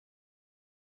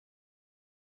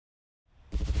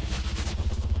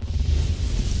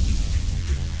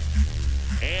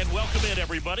welcome in,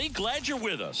 everybody. Glad you're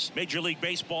with us. Major League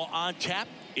Baseball on tap.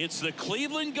 It's the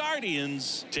Cleveland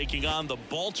Guardians taking on the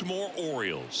Baltimore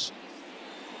Orioles.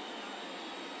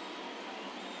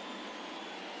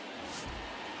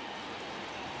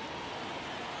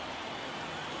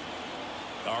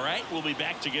 All right, we'll be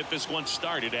back to get this one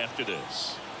started after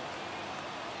this.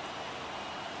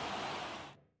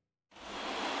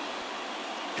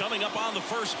 Coming up on the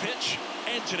first pitch,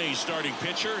 and today's starting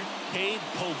pitcher, Cade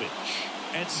Povich.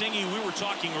 And Singy, we were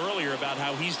talking earlier about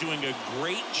how he's doing a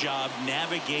great job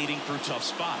navigating through tough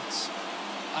spots.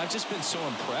 I've just been so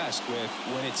impressed with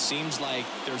when it seems like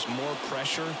there's more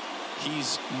pressure,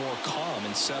 he's more calm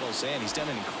and settles in. He's done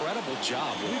an incredible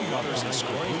job with runners in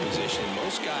scoring position.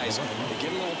 Most guys, they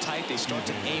get a little tight, they start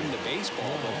to aim the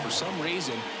baseball, but for some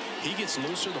reason, he gets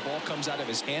looser, the ball comes out of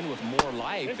his hand with more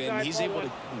life, and he's able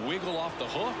to wiggle off the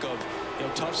hook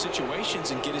of tough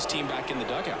situations and get his team back in the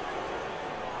dugout.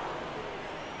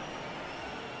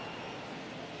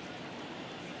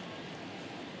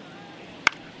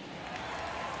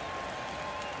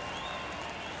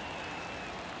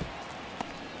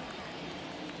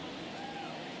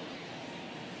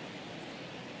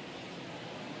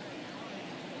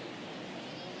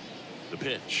 The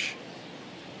pitch.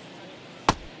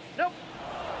 Nope.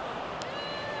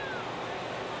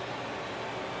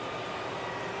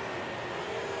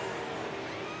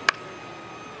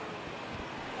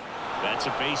 That's a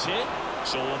base hit.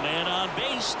 So a man on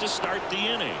base to start the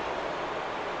inning.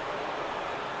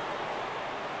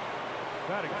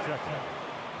 Batting second.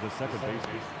 The second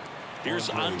baseman. Here's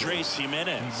Andres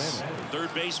Jimenez.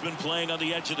 Third baseman playing on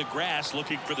the edge of the grass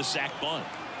looking for the sac bunt.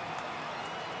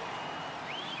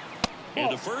 And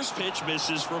the first pitch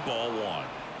misses for ball one.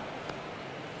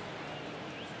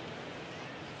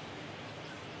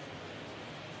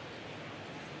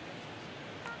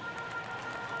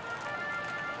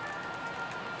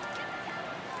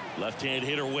 Left-hand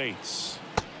hitter waits.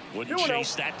 Wouldn't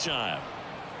chase that time.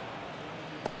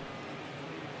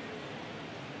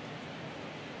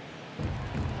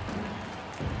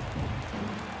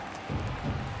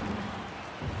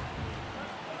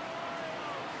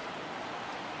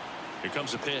 Here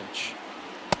comes a pitch.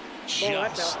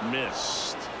 Just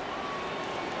missed.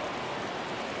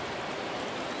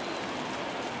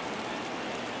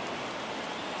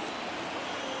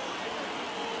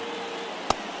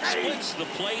 Splits the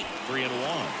plate, 3-1.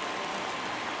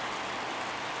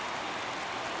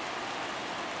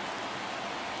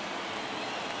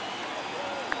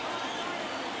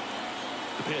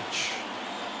 The pitch.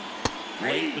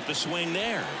 Late with the swing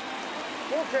there.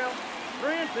 Full count.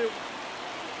 3-2.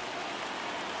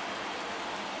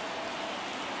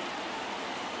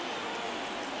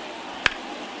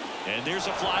 And there's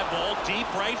a fly ball deep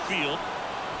right field.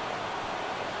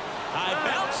 High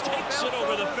bounce takes it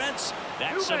over the fence.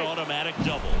 That's an automatic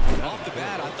double. Off the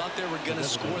bat, I thought they were going to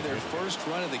score their first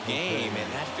run of the game,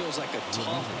 and that feels like a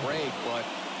tough break. But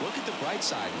look at the bright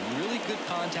side. Really good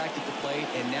contact at the plate,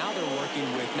 and now they're working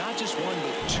with not just one,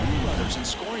 but two runners in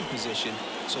scoring position.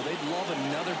 So they'd love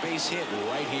another base hit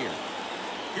right here.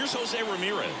 Here's Jose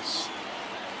Ramirez.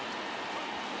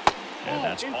 And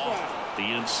that's off the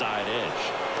inside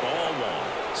edge. Ball one.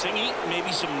 Singy,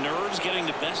 maybe some nerves getting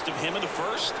the best of him in the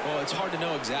first? Well, it's hard to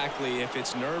know exactly if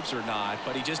it's nerves or not,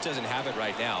 but he just doesn't have it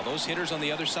right now. Those hitters on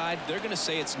the other side, they're going to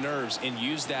say it's nerves and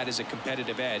use that as a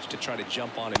competitive edge to try to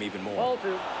jump on him even more. Ball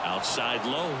two. Outside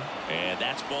low, and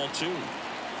that's ball two.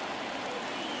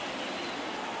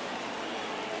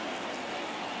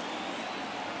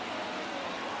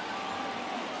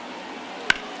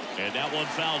 And that one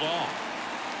fouled off.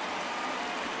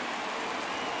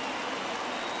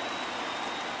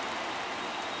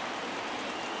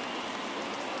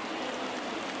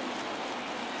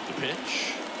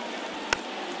 Pitch.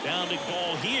 Bounding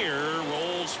ball here,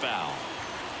 rolls foul.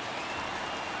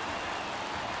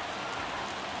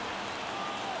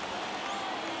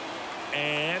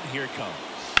 And here it comes.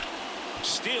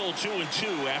 Still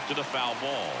 2-2 after the foul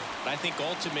ball. I think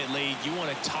ultimately you want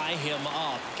to tie him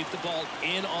up, get the ball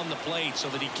in on the plate so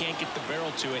that he can't get the barrel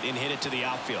to it and hit it to the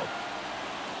outfield.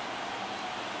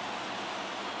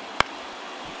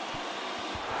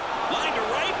 Line to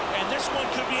right, and this one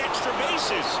could be extra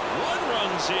bases. One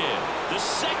run's in. The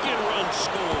second run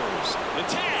scores. The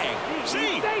tag.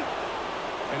 See.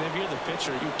 And if you're the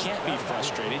pitcher, you can't be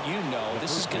frustrated. You know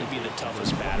this is going to be the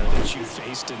toughest batter that you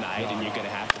face tonight, and you're going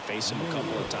to have to face him a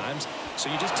couple of times.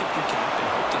 So you just tip your cap and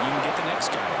hope that you can get the next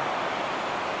guy out.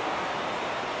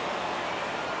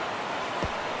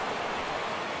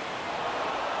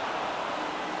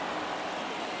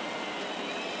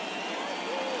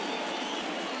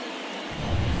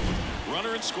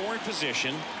 Runner in scoring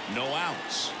position, no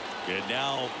outs. And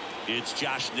now it's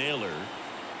Josh Naylor.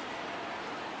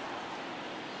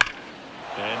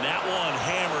 And that one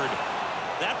hammered.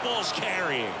 That ball's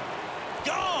carrying.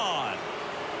 Gone.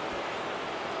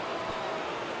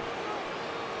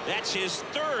 That's his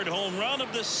third home run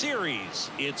of the series.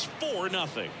 It's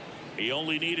 4-0. He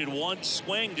only needed one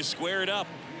swing to square it up.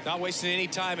 Not wasting any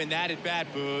time in that at bat,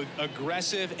 Boog.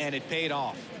 Aggressive, and it paid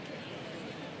off.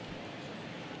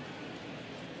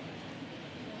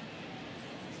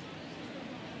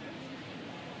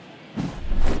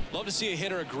 Love to see a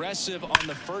hitter aggressive on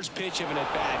the first pitch of an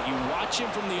at-bat. You watch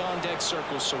him from the on-deck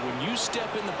circle, so when you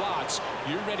step in the box,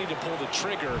 you're ready to pull the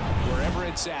trigger wherever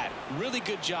it's at. Really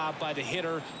good job by the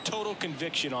hitter. Total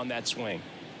conviction on that swing.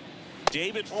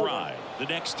 David Fry, the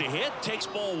next to hit, takes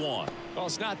ball one. Well,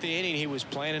 it's not the inning he was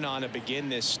planning on to begin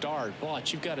this start,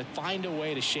 but you've got to find a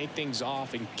way to shake things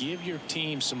off and give your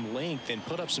team some length and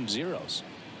put up some zeros.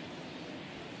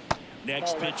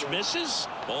 Next pitch misses.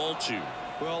 Ball two.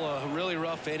 Well, a really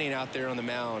rough inning out there on the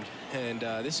mound, and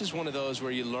this is one of those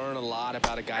where you learn a lot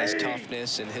about a guy's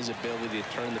toughness and his ability to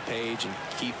turn the page and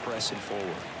keep pressing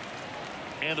forward.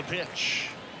 And the pitch.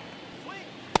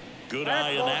 Good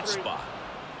eye in that spot.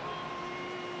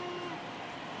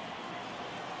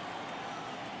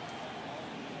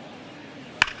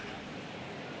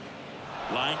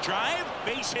 Line drive,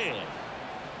 base hit.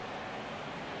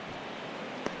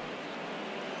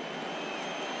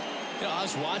 You know, I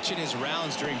was watching his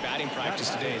rounds during batting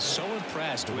practice today. So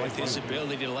impressed with his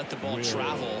ability to let the ball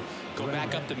travel, go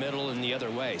back up the middle and the other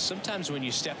way. Sometimes when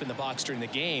you step in the box during the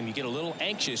game, you get a little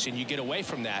anxious and you get away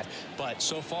from that. But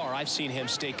so far, I've seen him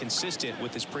stay consistent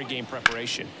with his pregame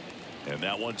preparation. And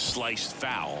that one sliced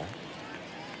foul.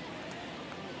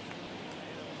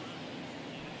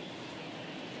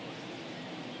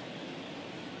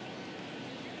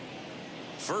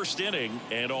 First inning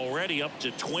and already up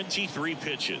to 23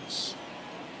 pitches.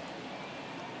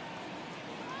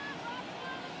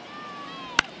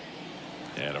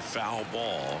 And a foul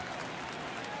ball.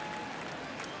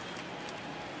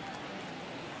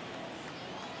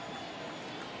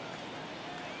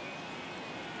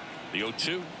 The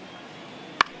 0-2.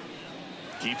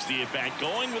 Keeps the at bat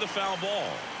going with a foul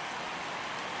ball.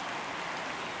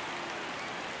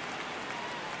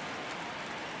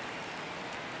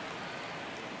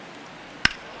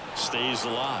 Stays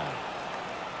alive.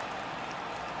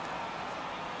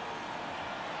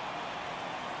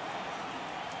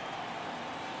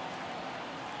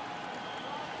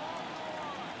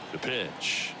 The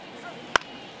pitch.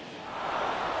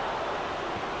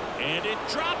 And it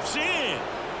drops in.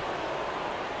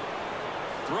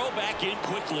 Throw back in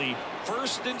quickly.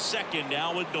 First and second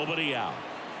now with nobody out.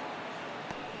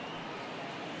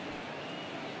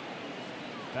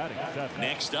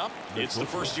 Next up, it's the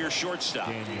first-year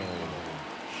shortstop.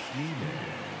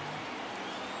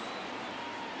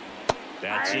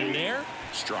 That's in there.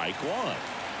 Strike one.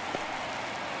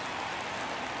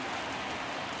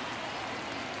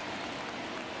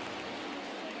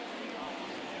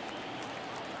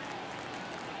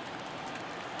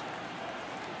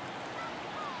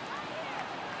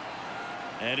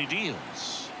 And he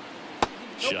deals.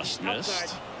 Just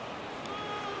missed.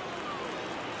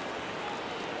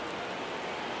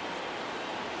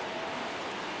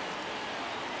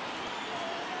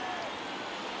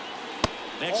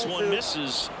 Next one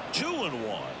misses.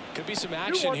 2-1. Could be some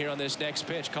action here on this next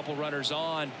pitch. Couple runners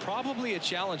on. Probably a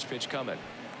challenge pitch coming.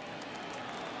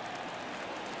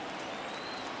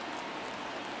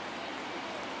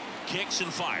 Kicks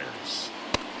and fires.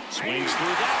 Swings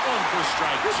through that one for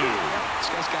strike two. This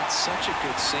guy's got such a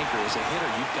good sinker. As a hitter,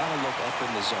 you've got to look up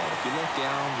in the zone. If you look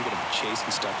down, you're going to be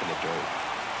chasing stuff in the dirt.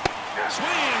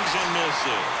 Swings and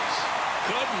misses.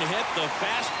 Couldn't hit the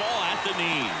fastball at the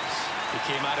knees. He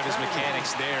came out of his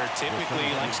mechanics there. Typically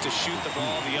likes to shoot the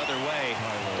ball the other way,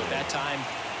 but that time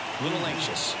a little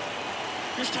anxious.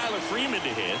 Here's Tyler Freeman to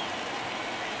hit.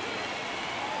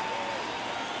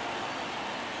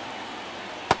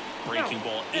 Breaking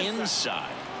ball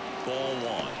inside. Ball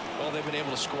one. Well, they've been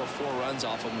able to score 4 runs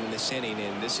off of him in this inning,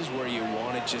 and this is where you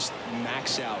want to just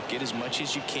max out, get as much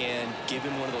as you can, give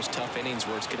him one of those tough innings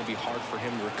where it's going to be hard for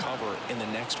him to recover in the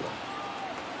next one.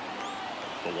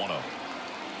 The 1-0.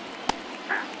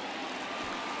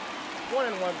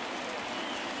 1-1.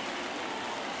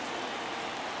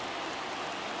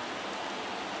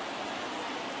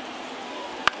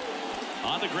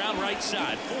 On the ground right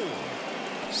side. 4,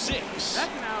 6,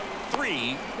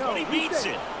 3, but he beats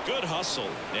it. Good hustle,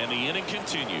 and the inning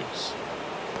continues.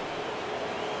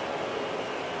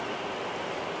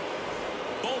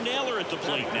 Bo Naylor at the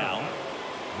plate now.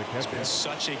 He's been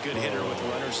such a good hitter with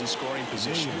runners in scoring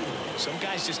position. Some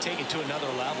guys just take it to another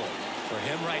level. For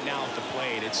him right now at the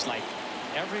plate, it's like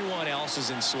everyone else is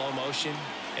in slow motion,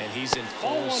 and he's in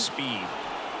full speed.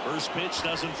 First pitch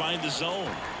doesn't find the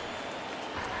zone.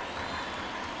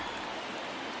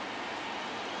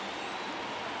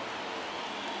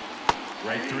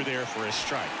 Right through there for a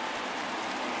strike.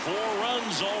 4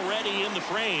 runs already in the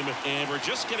frame, and we're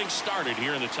just getting started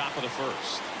here in the top of the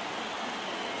first.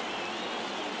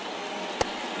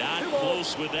 Not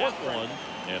close with that one,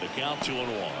 and a count 2-1.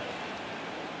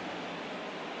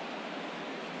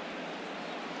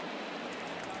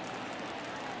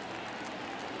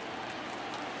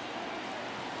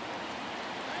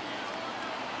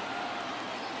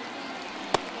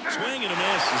 Swing and a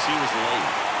miss as he was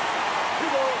late. 2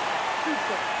 balls.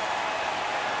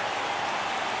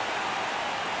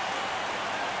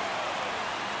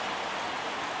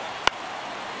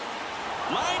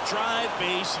 Line drive,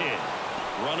 base hit.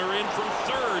 Runner in from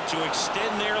third to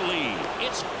extend their lead.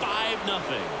 It's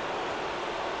 5-0.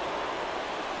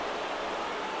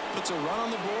 Puts a run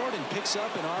on the board and picks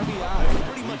up an RBI.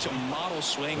 Pretty much a model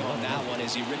swing on that one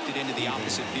as he ripped it into the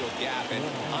opposite field gap. And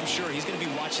I'm sure he's going to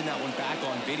be watching that one back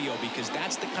on video because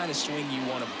that's the kind of swing you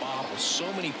want to bottle.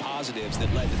 So many positives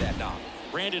that led to that knock.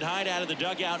 Brandon Hyde out of the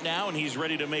dugout now, and he's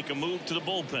ready to make a move to the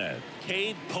bullpen.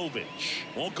 Cade Povich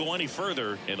won't go any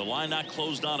further, and the line not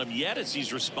closed on him yet as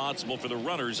he's responsible for the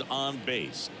runners on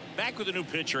base. Back with a new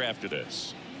pitcher after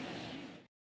this.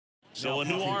 So a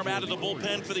new arm out of the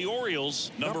bullpen for the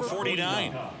Orioles, number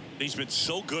 49. He's been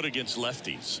so good against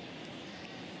lefties.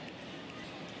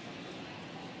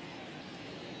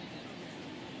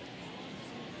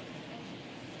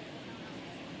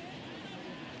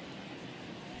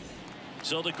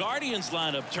 So the Guardians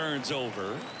lineup turns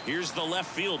over. Here's the left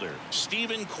fielder,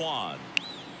 Stephen Kwan.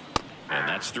 And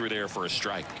that's through there for a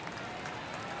strike.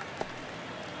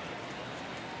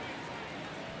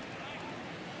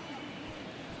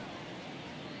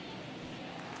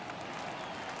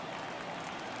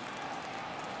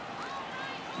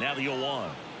 Now the 0-1.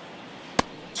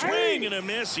 Swing and a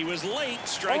miss. He was late.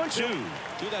 Strike 2.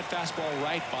 Threw that fastball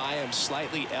right by him,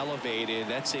 slightly elevated.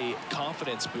 That's a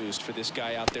confidence boost for this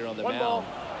guy out there on the mound.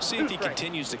 See if he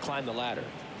continues to climb the ladder.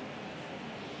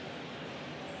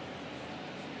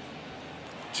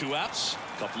 2 outs.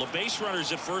 Couple of base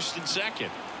runners at first and second.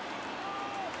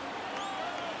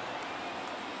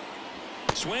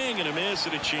 Swing and a miss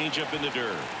and a changeup in the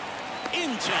dirt.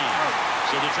 In time.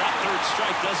 So the drop third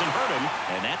strike doesn't hurt him,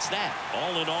 and that's that.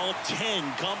 All in all, 10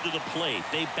 come to the plate.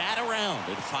 They bat around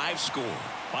at 5 score.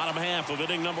 Bottom half of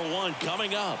inning number 1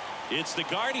 coming up. It's the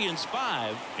Guardians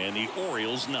 5 and the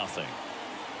Orioles nothing.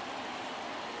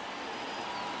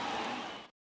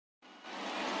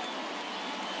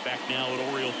 Back now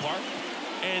at Oriole Park,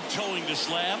 and towing the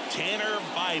slab, Tanner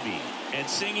Bybee. And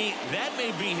Singy, that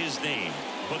may be his name,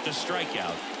 but the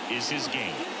strikeout is his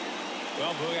game.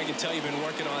 Well, Boog, I can tell you've been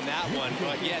working on that one,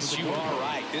 but yes, you are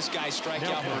right. This guy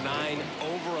strikeout for 9,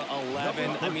 over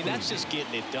 11. I mean, that's just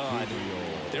getting it done.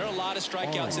 There are a lot of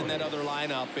strikeouts in that other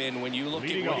lineup, and when you look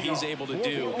at what he's able to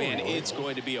do, man, it's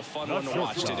going to be a fun one to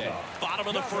watch today. Bottom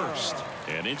of the first,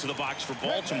 and into the box for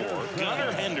Baltimore,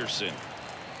 Gunnar Henderson.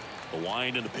 The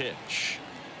wind and the pitch.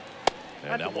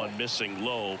 And that one missing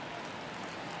low.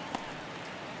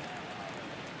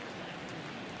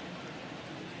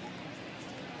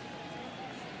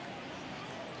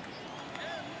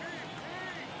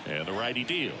 And the righty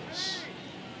deals.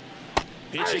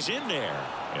 Pitch is in there.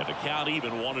 And the count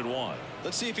even 1-1.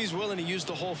 Let's see if he's willing to use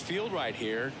the whole field right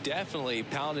here. Definitely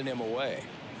pounding him away.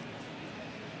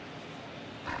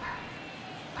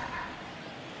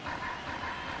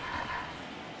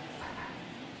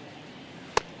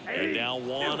 And now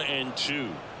 1-2.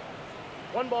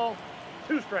 1 ball,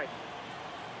 2 strikes.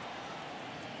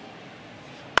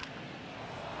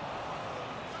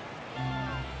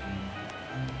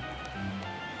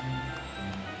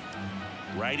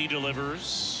 Righty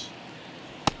delivers.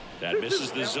 That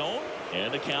misses the zone,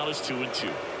 and the count is 2-2.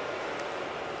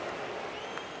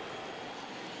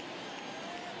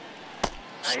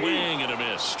 Swing and a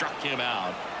miss. Struck him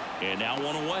out. And now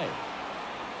 1 away.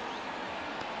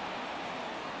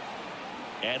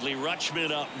 Adley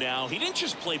Rutschman up now. He didn't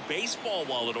just play baseball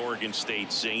while at Oregon State,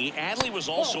 Singy. Adley was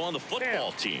also on the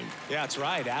football team. Yeah, that's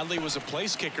right. Adley was a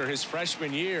place kicker his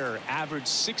freshman year, averaged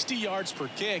 60 yards per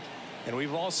kick, and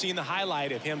we've all seen the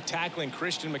highlight of him tackling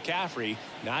Christian McCaffrey.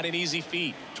 Not an easy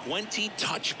feat. 20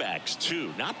 touchbacks,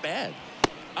 too. Not bad.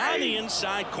 On the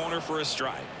inside corner for a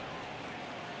strike.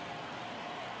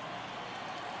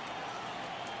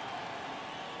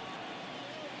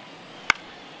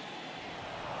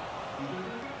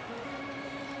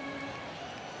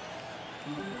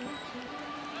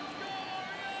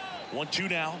 1-2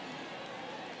 now.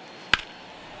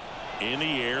 In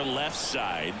the air, left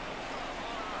side.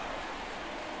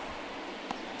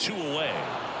 2 away.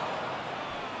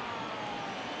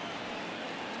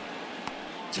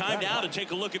 Time now to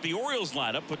take a look at the Orioles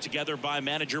lineup put together by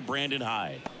manager Brandon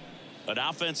Hyde. An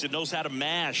offense that knows how to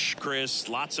mash, Chris.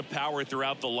 Lots of power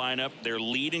throughout the lineup. They're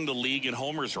leading the league in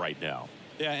homers right now.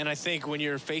 Yeah, and I think when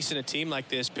you're facing a team like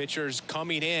this, pitchers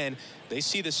coming in, they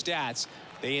see the stats.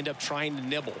 They end up trying to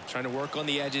nibble, trying to work on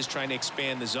the edges, trying to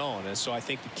expand the zone. And so I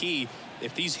think the key,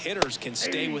 if these hitters can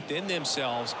stay within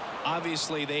themselves,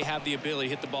 obviously they have the ability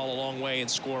to hit the ball a long way and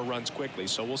score runs quickly.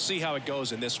 So we'll see how it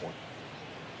goes in this one.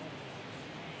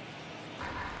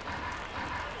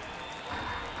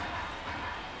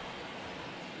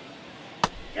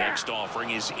 Next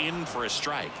offering is in for a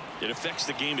strike. It affects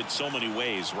the game in so many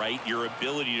ways, right? Your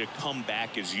ability to come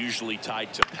back is usually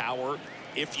tied to power.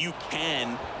 If you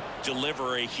can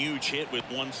deliver a huge hit with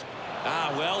one.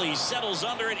 Well, he settles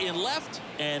under it in left,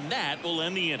 and that will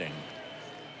end the inning.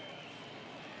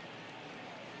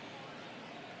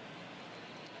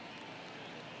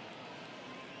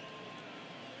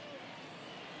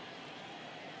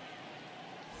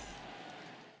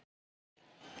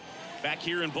 Back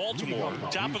here in Baltimore,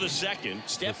 top of the second,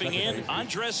 stepping in,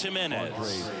 Andres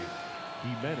Jimenez.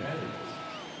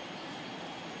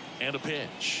 And a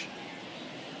pitch.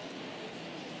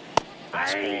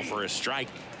 Fastball for a strike.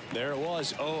 There it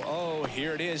was. 0-0.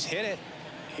 Here it is. Hit it.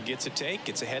 He gets a take.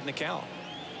 Gets ahead in the count.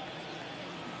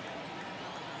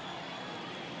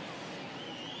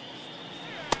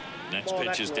 Next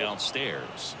pitch is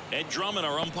downstairs. Ed Drummond,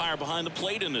 our umpire behind the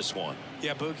plate in this one.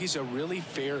 Yeah, Boog, he's a really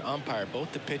fair umpire,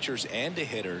 both the pitchers and the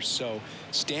hitters. So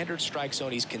standard strike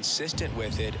zone, he's consistent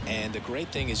with it. And the great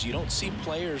thing is you don't see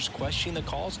players questioning the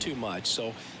calls too much.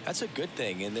 So that's a good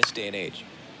thing in this day and age.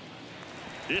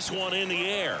 This one in the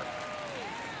air.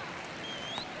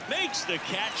 Makes the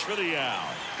catch for the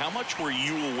out. How much were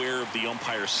you aware of the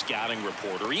umpire scouting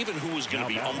report, or even who was going to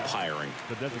be umpiring?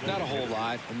 Not a whole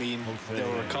lot. I mean, there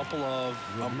were a couple of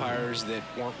umpires that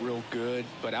weren't real good,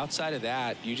 but outside of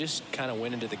that, you just kind of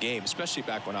went into the game, especially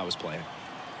back when I was playing.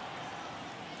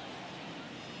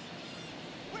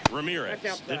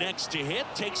 Ramirez, the next to hit,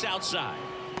 takes outside.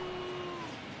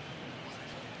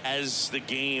 As the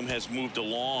game has moved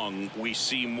along, we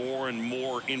see more and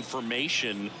more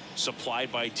information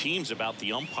supplied by teams about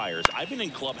the umpires. I've been in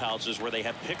clubhouses where they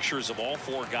have pictures of all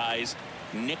 4 guys,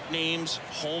 nicknames,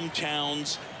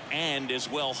 hometowns, and as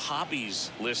well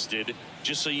hobbies listed,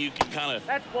 just so you can kind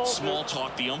of small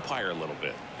talk the umpire a little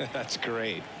bit. That's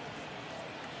great.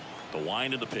 The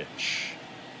wind of the pitch.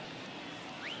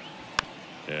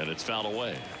 And it's fouled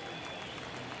away.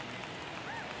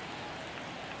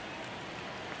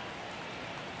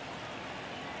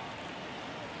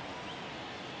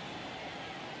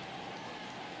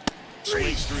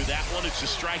 Swings through that one. It's a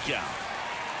strikeout.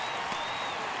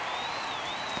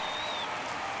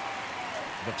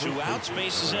 2 outs,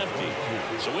 base is empty.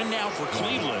 So in now for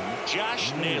Cleveland,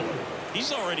 Josh Naylor.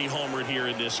 He's already homered here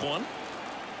in this one.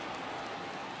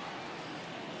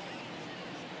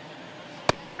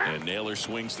 And Naylor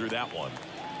swings through that one.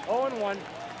 0-1.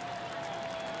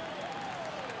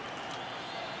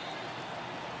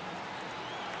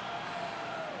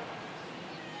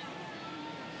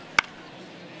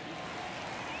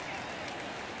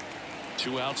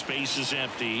 Two outs, base is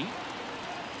empty.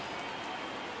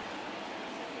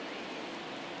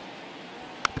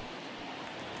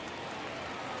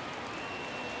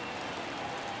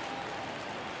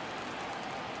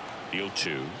 The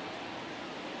 0-2.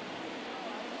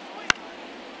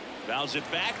 Fouls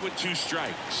it back with 2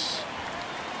 strikes.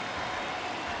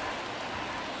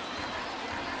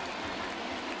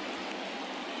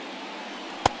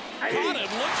 Caught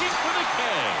him looking for the K.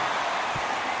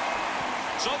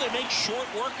 So they make short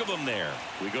work of him there.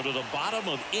 We go to the bottom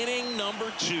of inning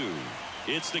number 2.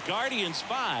 It's the Guardians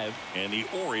 5 and the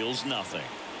Orioles nothing.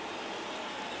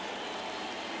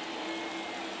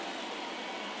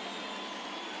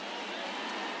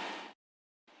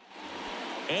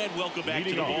 And welcome back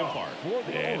to the ballpark.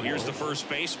 And here's the first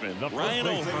baseman, Ryan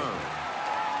O'Hearn.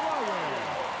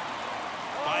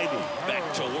 Biden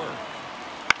back to work.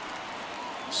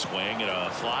 Swing and a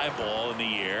fly ball in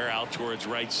the air out towards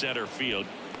right center field.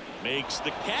 Makes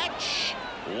the catch.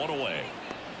 1 away.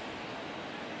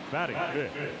 Batting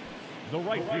fifth, the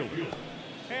right fielder,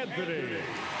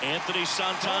 Anthony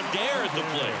Santander at the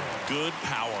plate. Good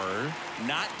power.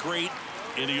 Not great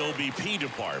in the OBP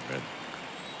department.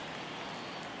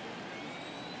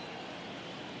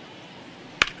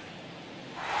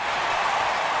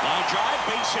 Line drive,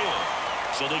 base hit.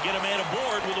 So they get a man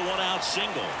aboard with a one-out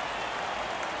single.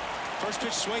 First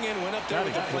pitch swinging, went up there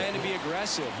with a plan to be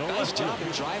aggressive. Nice job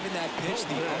of driving that pitch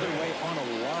the other way on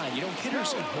a line. You know,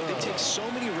 hitters, they take so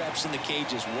many reps in the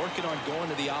cages working on going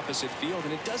to the opposite field,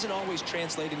 and it doesn't always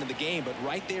translate into the game, but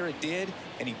right there it did,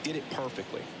 and he did it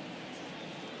perfectly.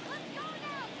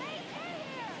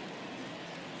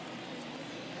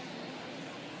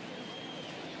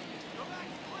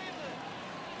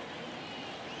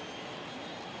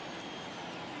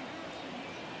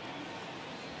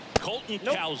 Colton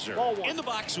Cowser in the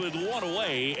box with one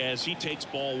away as he takes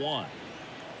ball one.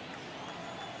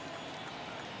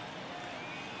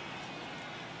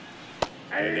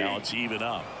 And now it's even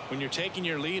up. When you're taking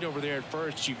your lead over there at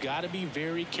first, you got to be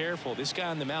very careful. This guy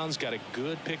on the mound's got a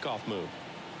good pickoff move.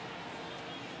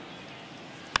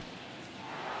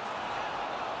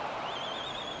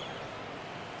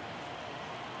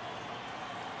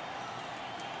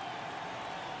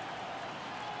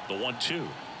 The 1-2.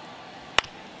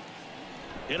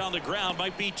 Hit on the ground,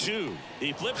 might be two.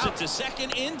 He flips it to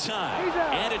second in time.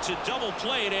 And it's a double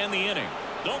play to end the inning.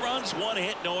 No runs, one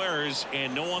hit, no errors,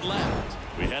 and no one left.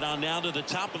 We head on down to the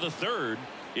top of the third.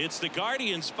 It's the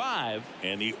Guardians 5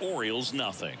 and the Orioles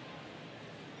nothing.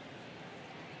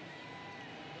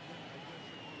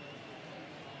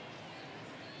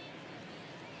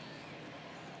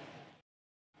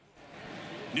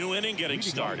 New inning getting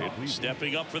started.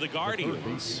 Stepping up for the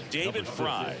Guardians, David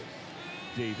Fry.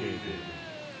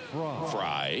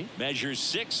 Fry measures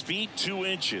 6 feet 2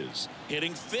 inches,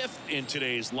 hitting 5th in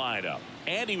today's lineup,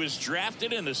 and he was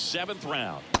drafted in the 7th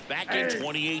round back in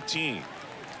 2018.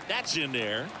 That's in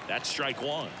there. That's strike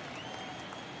one.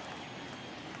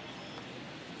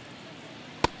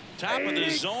 Top of the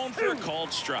zone for a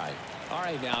called strike. All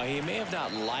right, now he may have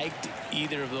not liked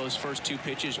either of those first two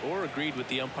pitches or agreed with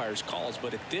the umpire's calls,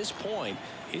 but at this point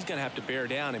he's going to have to bear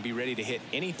down and be ready to hit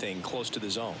anything close to the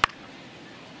zone.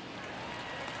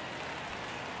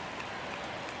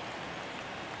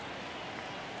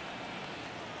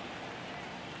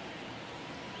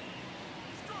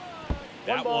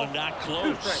 That one not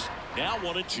close. Now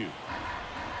 1-2.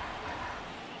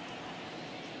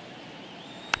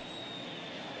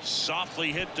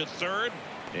 Softly hit to third,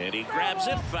 and he grabs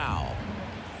it foul.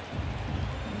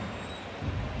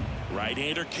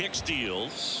 Right-hander kick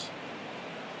steals.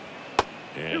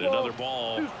 And another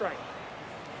ball. 2 strikes.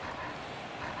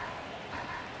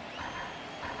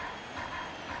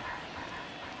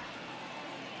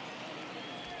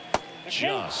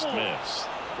 Just missed.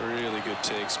 Really good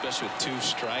take, especially with 2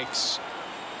 strikes.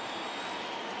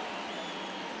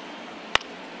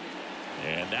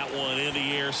 And that one in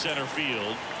the air center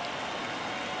field.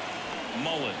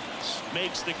 Mullins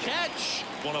makes the catch.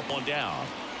 1 up, 1 down.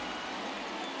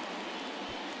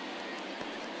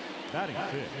 Batting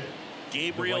fifth.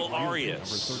 Gabriel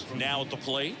Arias now at the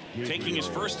plate, taking his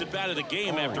first at bat of the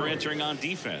game after entering on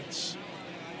defense.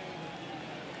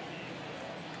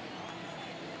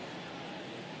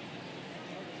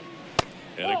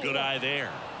 And a good eye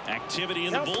there. Activity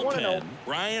in the bullpen.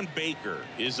 Ryan Baker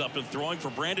is up and throwing for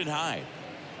Brandon Hyde.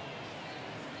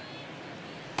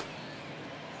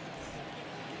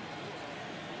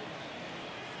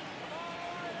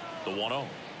 The 1-0.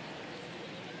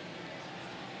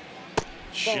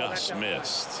 Just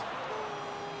missed.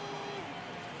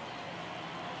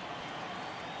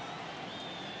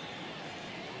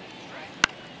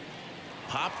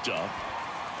 Popped up.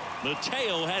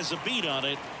 Mateo has a beat on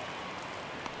it.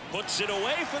 Puts it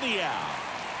away for the out.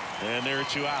 And there are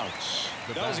 2 outs.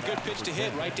 That was a good pitch to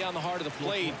hit right down the heart of the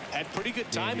plate. Had pretty good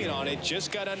timing on it.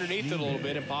 Just got underneath it a little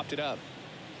bit and popped it up.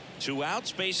 2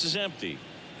 outs, base is empty.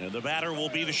 And the batter will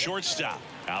be the shortstop.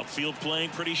 Outfield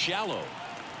playing pretty shallow.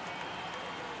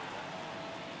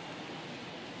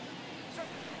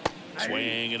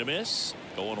 Swing and a miss.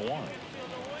 Going 1.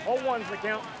 0-1's the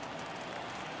count.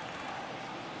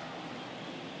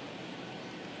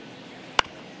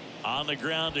 On the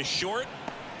ground to short.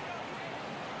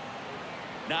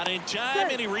 Not in time,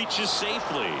 and he reaches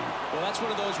safely. Well, that's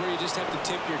one of those where you just have to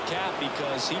tip your cap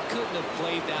because he couldn't have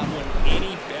played that one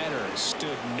any better.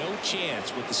 Stood no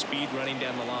chance with the speed running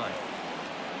down the line.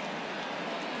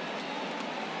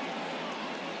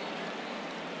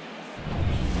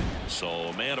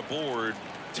 So, man aboard.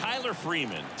 Tyler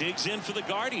Freeman digs in for the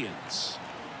Guardians.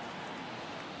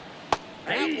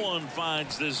 That one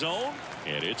finds the zone,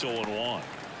 and it's 0-1.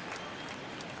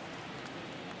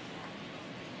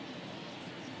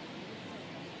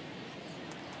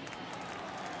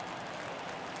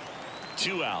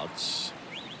 Two outs.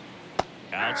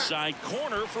 Outside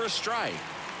corner for a strike.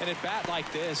 And a bat like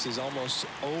this is almost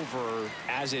over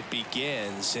as it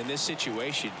begins. In this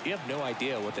situation, you have no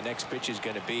idea what the next pitch is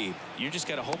going to be. You just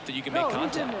got to hope that you can make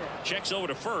contact. Checks over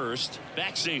to first,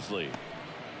 back safely.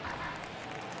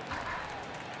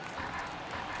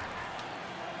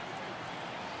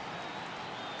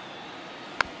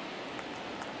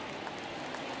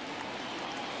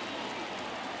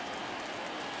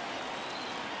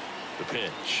 The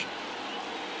pitch.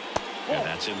 And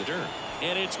that's in the dirt.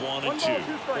 And it's 1-2.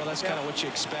 Well, that's kind of what you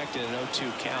expect in an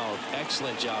 0-2 count.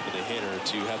 Excellent job of the hitter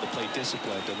to have the plate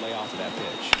discipline to lay off of that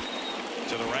pitch.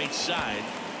 To the right side.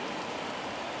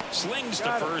 Slings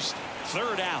to first.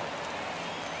 Third out.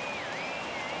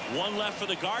 One left for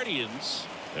the Guardians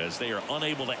as they are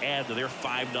unable to add to their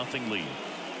 5-0 lead.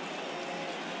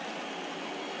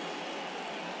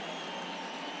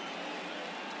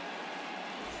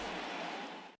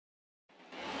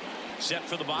 Set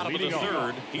for the bottom of the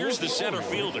third. Here's the center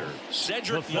fielder,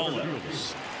 Cedric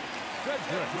Mullins.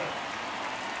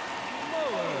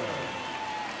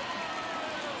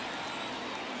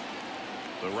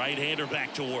 The right-hander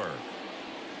back to work.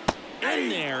 In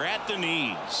there at the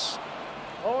knees.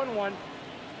 0-1.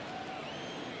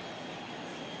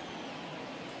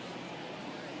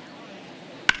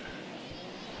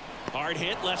 Hard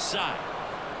hit left side.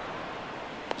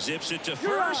 Zips it to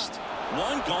first.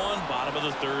 One gone, bottom of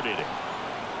the third inning.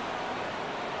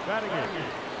 Batting in,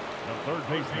 the third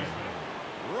baseman,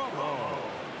 Ramon.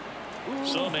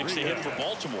 So next to hit for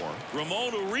Baltimore,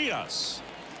 Ramon Urias.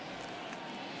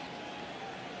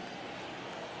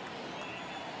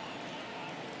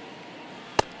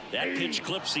 That pitch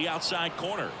clips the outside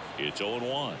corner. It's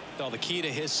 0-1. Well, the key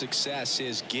to his success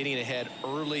is getting ahead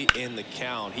early in the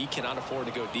count. He cannot afford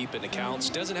to go deep in the counts.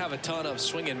 Doesn't have a ton of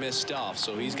swing and miss stuff,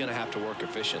 so he's going to have to work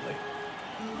efficiently.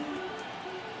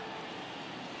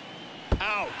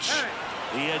 Ouch.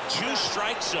 He had 2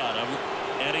 strikes on him,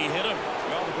 and he hit him.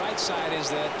 Well, the bright side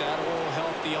is that will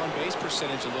help the on-base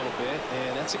percentage a little bit,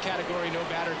 and that's a category no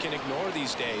batter can ignore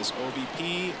these days.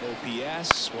 OBP,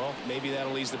 OPS, well, maybe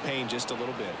that'll ease the pain just a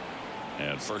little bit.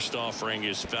 And first offering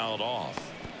is fouled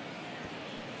off.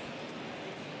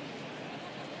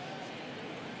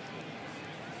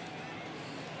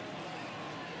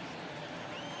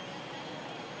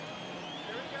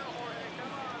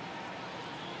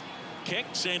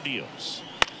 Kicks and deals.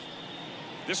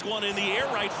 This one in the air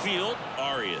right field.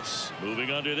 Arias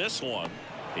moving under this one.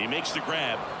 He makes the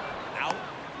grab. Out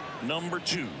number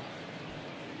 2.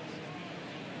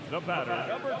 The batter,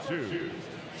 number 2,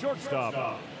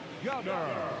 shortstop,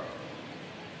 Gunnar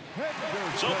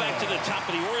Henderson. So back to the top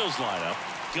of the Orioles lineup.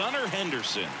 Gunnar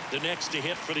Henderson, the next to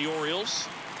hit for the Orioles.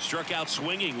 Struck out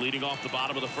swinging, leading off the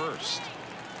bottom of the first.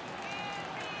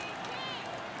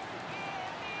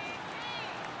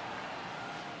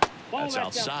 That's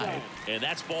outside, and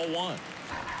that's ball 1.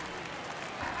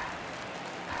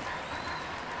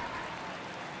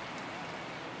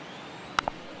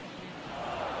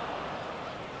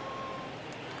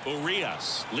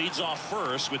 Urias leads off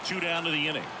first with 2 down to the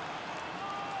inning.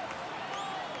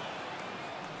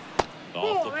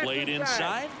 Off the plate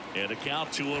inside, and a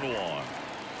count 2-1.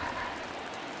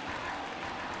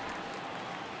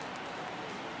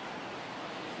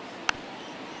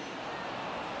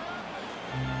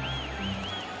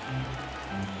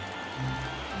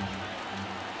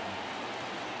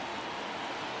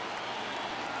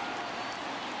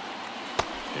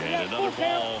 And another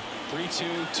ball.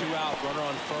 3-2, 2 out, runner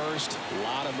on first. A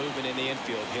lot of movement in the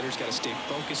infield. Hitters got to stay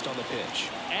focused on the pitch.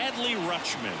 Adley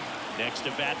Rutschman next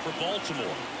to bat for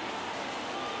Baltimore.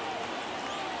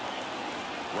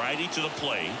 Righty to the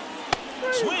plate.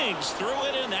 Swings through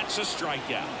it, and that's a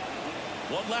strikeout.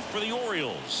 One left for the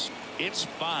Orioles. It's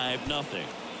 5-0.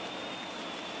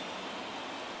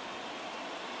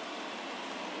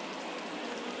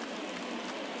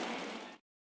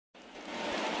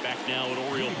 Now at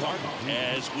Oriole Park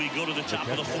as we go to the top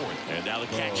of the 4th. And now the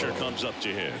catcher comes up to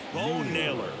hit. Bo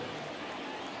Naylor.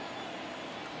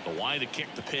 The Y to kick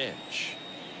the pitch.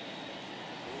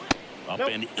 Up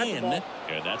and in.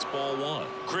 And that's ball 1.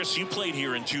 Chris, you played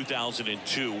here in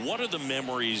 2002. What are the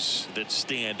memories that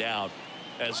stand out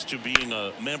as to being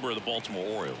a member of the Baltimore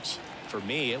Orioles? For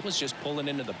me, it was just pulling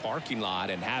into the parking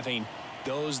lot and having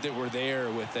those that were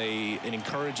there with an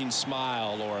encouraging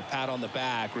smile or a pat on the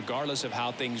back, regardless of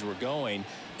how things were going.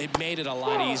 It made it a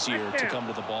lot easier to come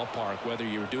to the ballpark, whether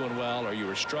you were doing well or you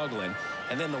were struggling.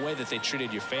 And then the way that they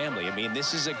treated your family. I mean,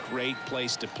 this is a great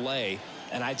place to play,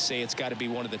 and I'd say it's got to be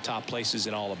one of the top places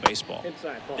in all of baseball.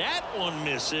 That one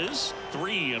misses.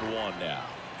 3-1 now.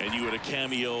 And you had a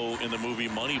cameo in the movie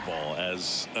Moneyball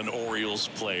as an Orioles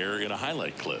player in a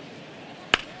highlight clip.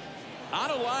 On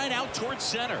a line out towards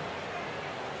center.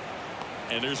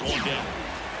 And there's one down.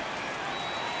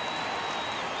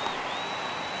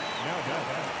 Now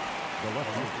the left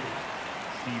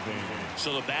fielder, Steven.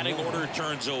 So the batting order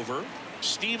turns over.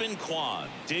 Steven Kwan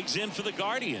digs in for the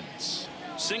Guardians.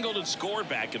 Singled and scored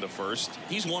back in the first.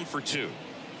 He's 1 for 2.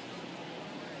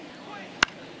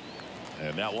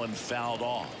 And that one fouled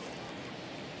off.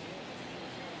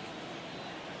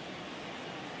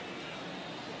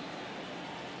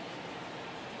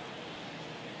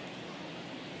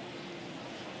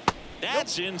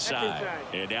 That's inside.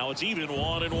 And now it's even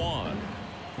 1-1.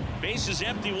 Bases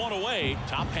empty, 1 away.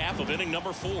 Top half of inning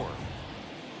number 4.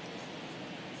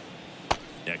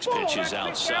 Next pitch is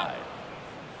outside.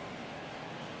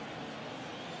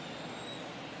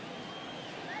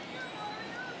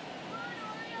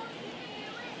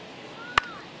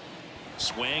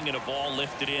 Swing and a ball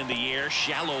lifted in the air.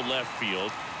 Shallow left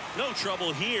field. No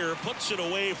trouble here. Puts it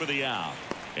away for the out.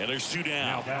 And there's 2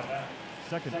 down.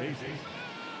 Second base,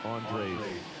 Andres.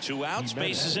 2 outs,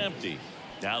 base is empty.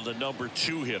 Now the number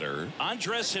 2 hitter,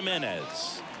 Andres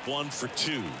Jimenez. 1 for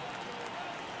 2.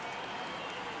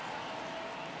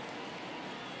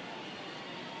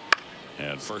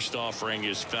 And first offering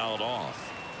is fouled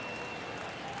off.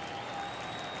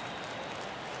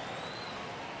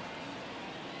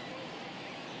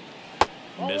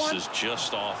 Misses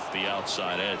just off the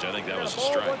outside edge. I think that was a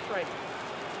strike.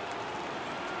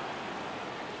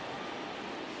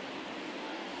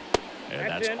 And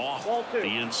that's off the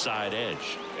inside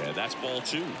edge. And that's ball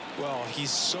 2. Well, he's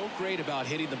so great about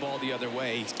hitting the ball the other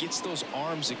way. He gets those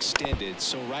arms extended.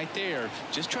 So right there,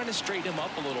 just trying to straighten him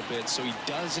up a little bit so he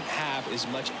doesn't have as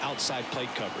much outside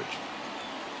plate coverage.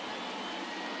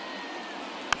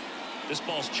 This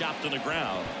ball's chopped on the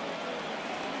ground.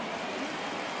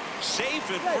 Safe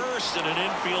at first, and an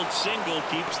infield single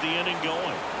keeps the inning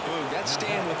going. Ooh, that's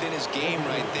staying within his game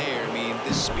right there. I mean,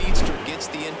 this speedster gets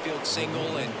the infield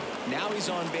single, and now he's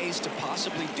on base to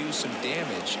possibly do some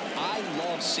damage. I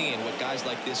love seeing what guys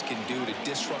like this can do to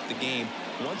disrupt the game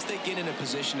once they get in a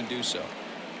position to do so.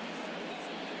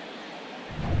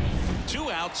 2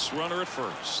 outs, runner at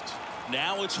first.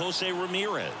 Now it's Jose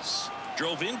Ramirez.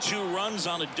 Drove in 2 runs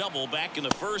on a double back in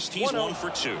the first. He's 1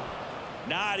 for 2.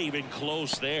 Not even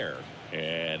close there.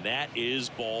 And that is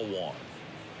ball 1.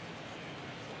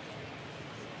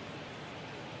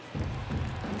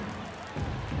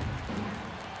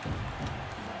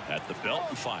 At the belt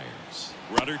and fires.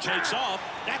 Runner takes off.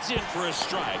 That's in for a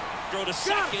strike. Throw to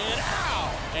second.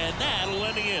 Ow! And that'll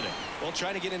end the inning. Well,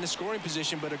 trying to get into scoring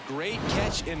position, but a great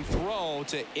catch and throw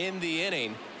to end the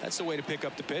inning. That's the way to pick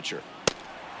up the pitcher.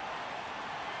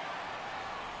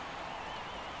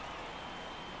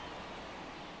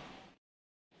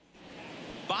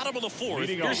 Bottom of the 4th,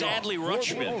 here's Adley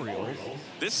Rutschman.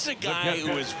 This is a guy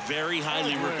who is very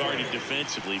highly regarded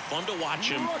defensively. Fun to watch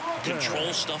him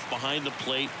control stuff behind the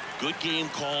plate. Good game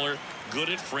caller, good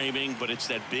at framing, but it's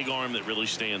that big arm that really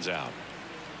stands out.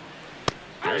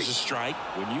 There's a strike.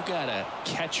 When you got a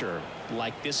catcher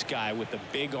like this guy with a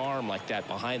big arm like that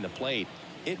behind the plate,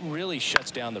 it really shuts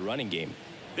down the running game.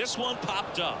 This one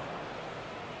popped up.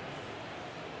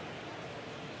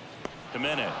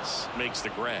 Jimenez makes the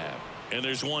grab. And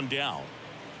there's 1 down.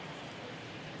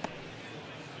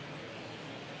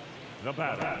 The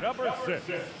batter, number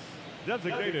 6,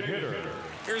 designated hitter.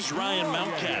 Here's Ryan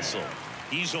Mountcastle.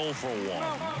 He's 0 for 1.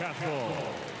 Castle.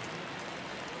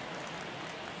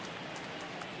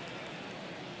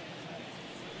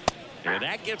 And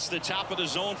that gets the top of the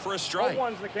zone for a strike.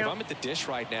 If I'm at the dish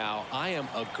right now, I am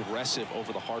aggressive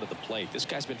over the heart of the plate. This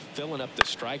guy's been filling up the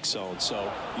strike zone,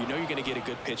 so you know you're going to get a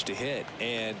good pitch to hit.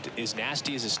 And as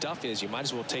nasty as his stuff is, you might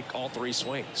as well take all 3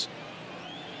 swings.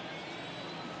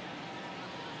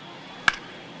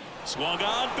 Swung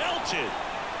on, belted.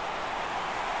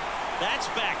 That's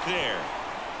back there.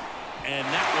 And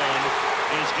that one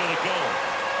is going to go.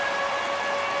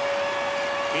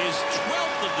 His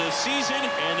 12th of the season,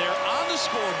 and they're on the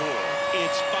scoreboard.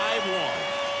 It's 5-1.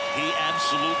 He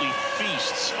absolutely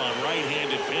feasts on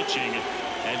right-handed pitching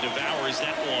and devours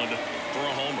that one for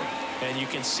a homer. And you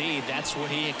can see that's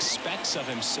what he expects of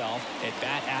himself at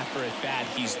bat after at bat.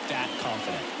 He's that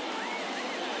confident.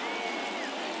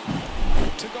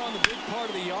 Took on the big part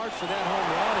of the yard for that home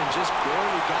run and just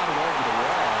barely got it over the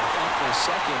wall. I thought for a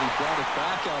second he brought it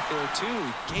back out there too.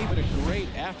 He gave it a great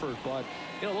effort, but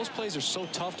you know those plays are so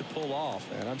tough to pull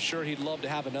off, and I'm sure he'd love to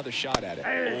have another shot at it.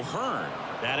 O'Hearn,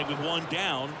 batting with 1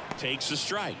 down, takes a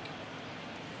strike.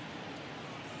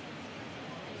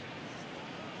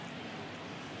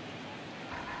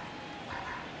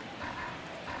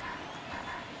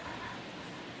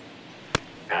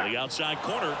 On the outside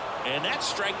corner, And that's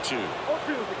strike 2. 0-2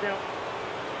 is the count.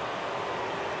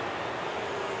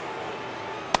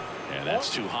 And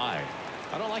that's too high.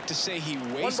 I don't like to say he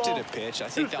wasted a pitch. I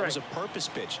think that was a purpose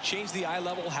pitch. Change the eye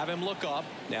level, have him look up.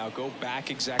 Now go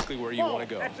back exactly where you want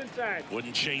to go. That's inside.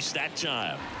 Wouldn't chase that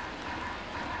time.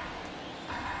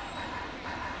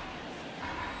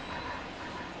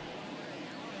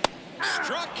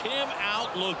 Struck him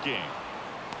out looking.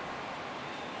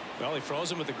 Well, he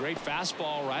froze him with a great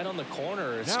fastball right on the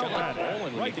corner. It's kind of like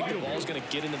bowling when you think the ball's going to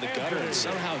get into the gutter and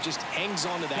somehow it just hangs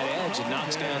onto that edge and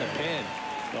knocks down a pin.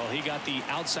 Well, he got the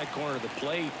outside corner of the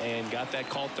plate and got that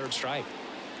called third strike.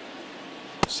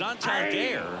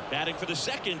 Santander batting for the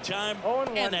second time,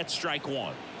 and that's strike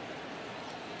 1.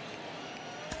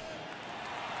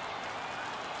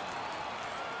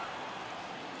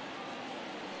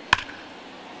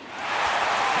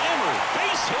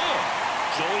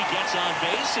 Joey gets on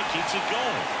base and keeps it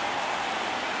going.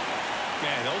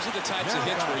 Man, those are the types of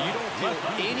hits where you don't feel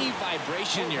any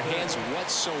vibration in your hands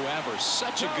whatsoever.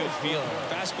 Such a good feeling.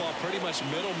 Fastball pretty much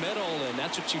middle, and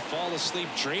that's what you fall asleep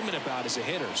dreaming about as a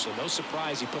hitter. So no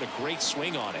surprise he put a great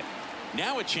swing on it.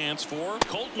 Now a chance for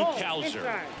Colton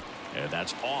Cowser. And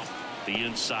that's off the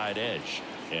inside edge.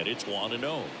 And it's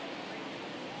 1-0.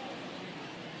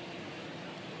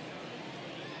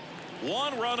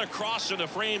 One run across in the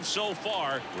frame so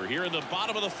far. We're here in the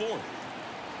bottom of the 4th.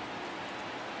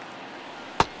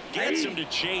 Gets him to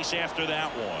chase after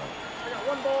that one. I got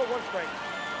 1 ball, 1 strike.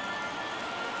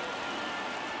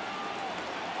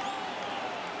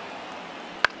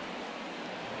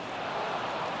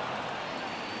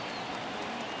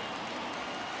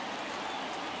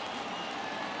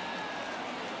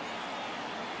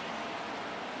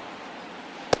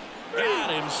 Got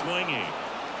him swinging.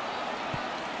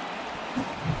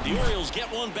 The Orioles get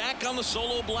one back on the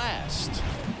solo blast.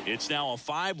 It's now a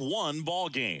 5-1 ball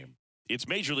game. It's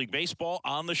Major League Baseball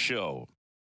on the show.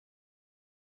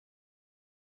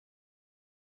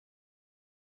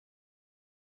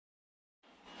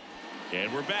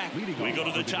 And we're back. We go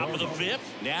to the top of the 5th.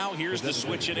 Now here's the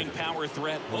switch hitting power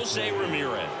threat, Jose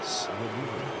Ramirez.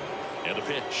 And the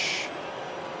pitch.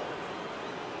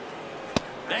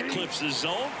 That clips the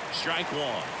zone. Strike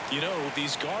 1. You know,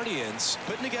 these Guardians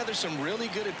putting together some really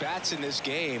good at-bats in this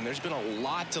game. There's been a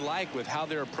lot to like with how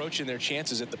they're approaching their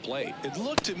chances at the plate. It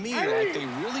looked to me like they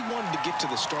really wanted to get to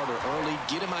the starter early,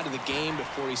 get him out of the game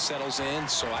before he settles in.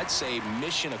 So I'd say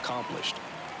mission accomplished.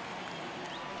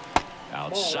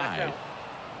 Outside.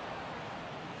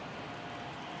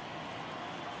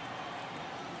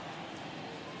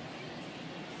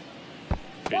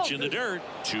 Pitch in the dirt.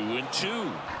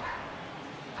 2-2.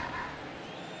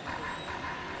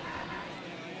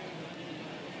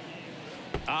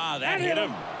 That hit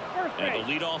him. And the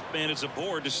leadoff man is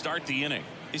aboard to start the inning.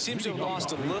 He seems to have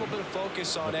lost a little bit of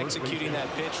focus on executing that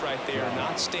pitch right there,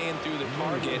 not staying through the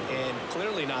target, and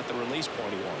clearly not the release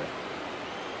point he wanted.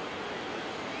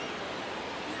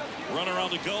 Runner on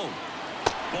the go.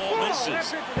 Ball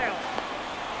misses.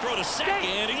 Throw to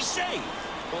second. He's safe.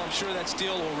 Well, I'm sure that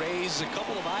steal will raise a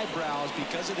couple of eyebrows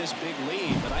because of this big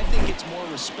lead, but I think it's more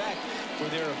respect for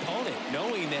their opponent,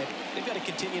 knowing that they've got to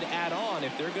continue to add on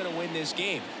if they're going to win this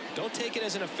game. Don't take it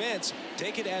as an offense.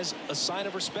 Take it as a sign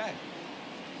of respect.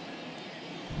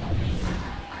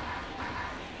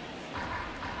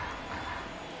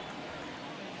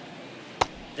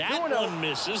 That one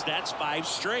misses. That's 5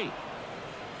 straight.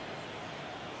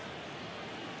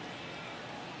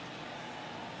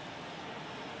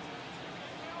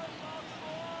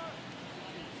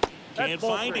 Can't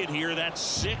find it here. That's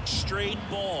 6 straight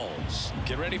balls.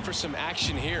 Get ready for some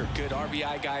action here. Good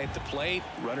RBI guy at the plate.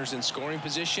 Runners in scoring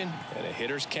position. And a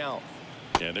hitter's count.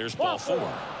 And there's ball 4.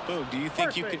 Boog, do you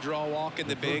think you could draw a walk in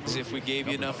the bigs if we gave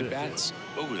you enough at-bats?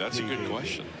 Oh, that's a good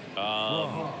question.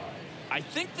 I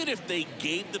think that if they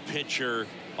gave the pitcher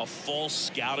a false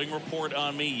scouting report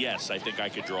on me, yes, I think I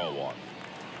could draw a walk.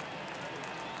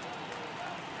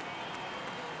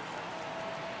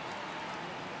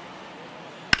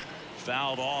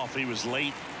 Fouled off. He was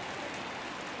late.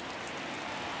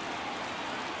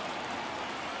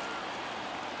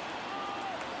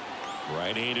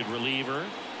 Right-handed reliever.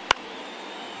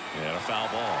 And a foul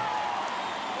ball.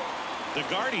 The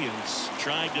Guardians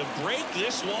trying to break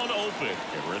this one open.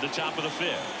 And we're at the top of the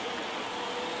 5th.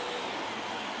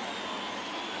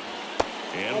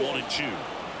 And 1-2.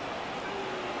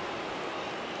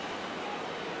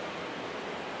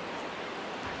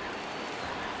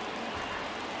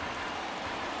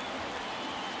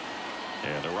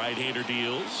 And the right-hander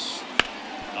deals.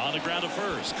 On the ground to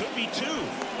first. Could be 2.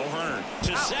 O'Hearn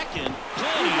to second.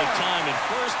 Plenty of time at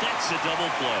first. That's a double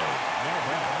play.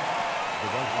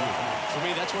 For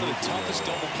me, that's one of the toughest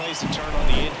double plays to turn on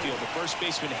the infield. The first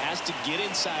baseman has to get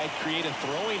inside, create a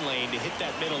throwing lane to hit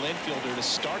that middle infielder to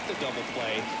start the double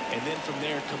play, and then from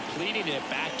there completing it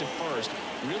back to first.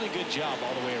 Really good job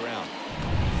all the way around.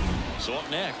 So up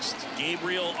next,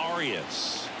 Gabriel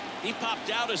Arias. He popped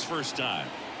out his first time.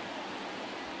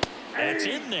 That's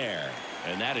in there,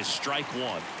 and that is strike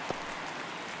one.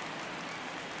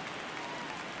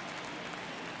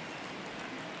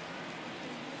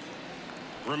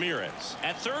 Ramirez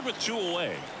at third with 2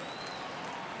 away.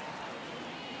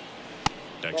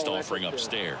 Next offering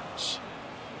upstairs.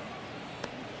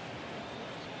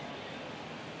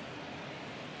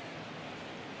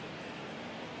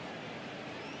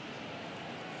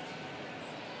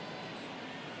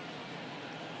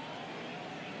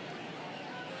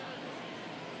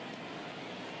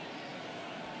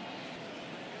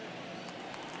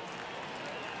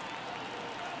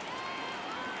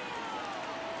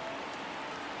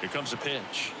 Here comes a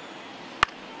pitch.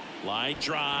 Line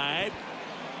drive.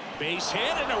 Base hit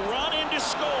and a run in to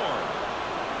score.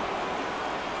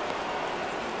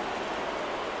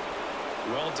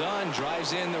 Well done.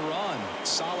 Drives in the run.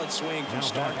 Solid swing from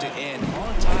start to end.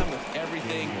 On time with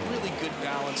everything. Really good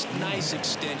balance. Nice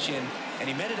extension. And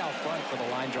he met it out front for the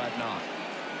line drive knock.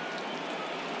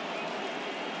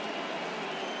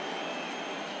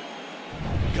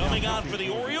 Coming on for the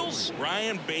Orioles,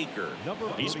 Ryan Baker.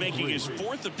 He's making his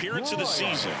 4th appearance of the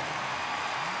season.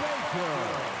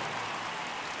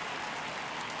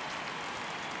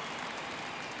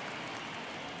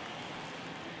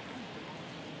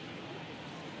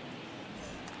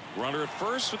 Runner at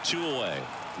first with 2 away.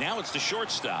 Now it's the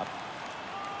shortstop.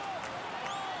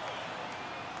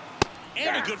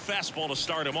 And a good fastball to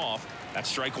start him off. That's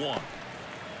strike one.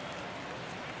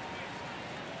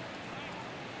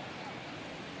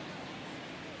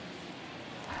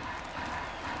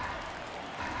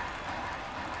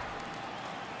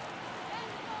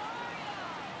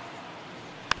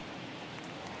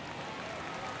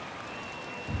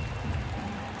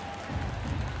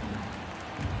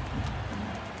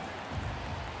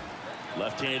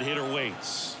 Left-hand hitter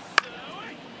waits.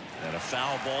 And a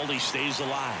foul ball. He stays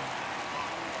alive.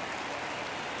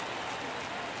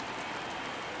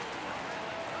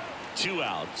 Two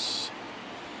outs.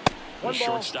 The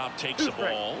shortstop takes the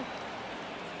ball.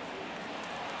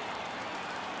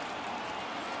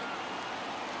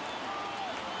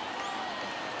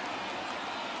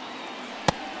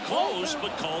 Close,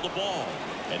 but call the ball.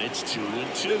 And it's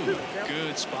 2-2.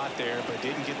 Good spot there, but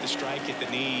didn't get the strike at the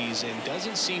knees and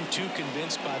doesn't seem too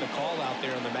convinced by the call out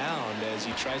there on the mound as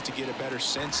he tries to get a better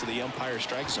sense of the umpire's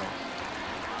strike zone.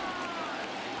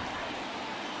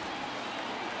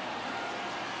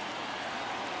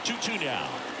 Two now.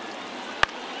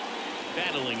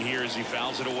 Battling here as he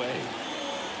fouls it away.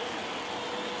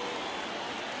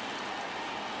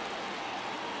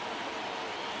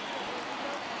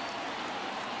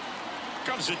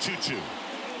 Comes a 2-2.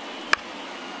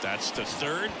 That's to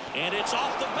third, and it's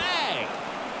off the bag.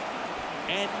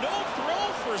 And no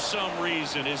throw for some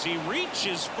reason as he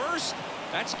reaches first.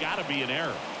 That's got to be an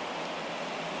error.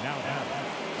 Now the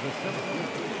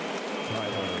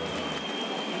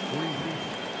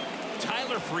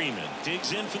Tyler Freeman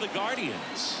digs in for the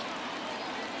Guardians.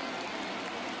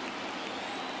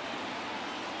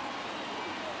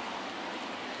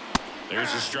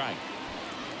 There's a strike.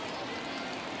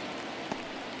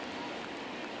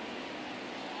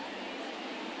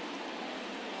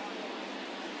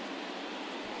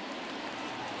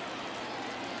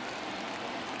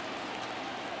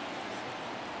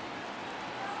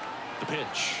 The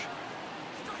pitch.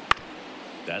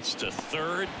 That's to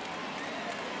third.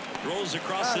 Rolls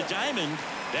across the diamond.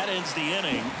 That ends the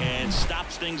inning and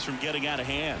stops things from getting out of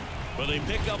hand. But they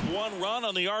pick up 1 run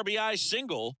on the RBI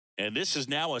single, and this is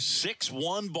now a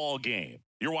 6-1 ball game.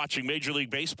 You're watching Major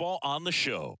League Baseball on the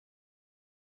show.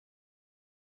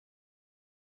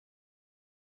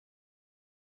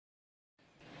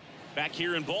 Back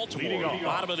here in Baltimore,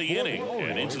 bottom of the inning,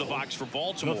 and into the box for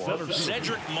Baltimore,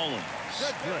 Cedric Mullins.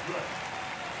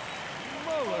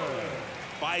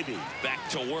 Bybee back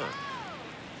to work.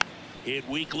 Hit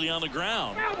weakly on the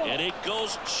ground, and it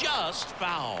goes just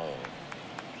foul.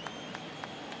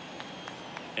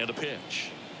 And a pitch.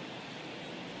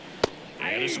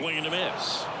 And a swing and a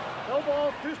miss. No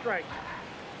ball, 2 strikes.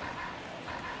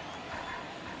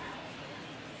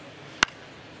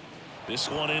 This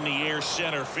one in the air,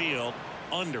 center field,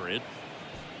 under it.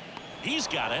 He's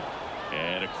got it,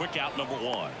 and a quick out, number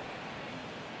 1.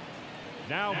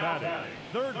 Now batting,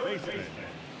 third baseman,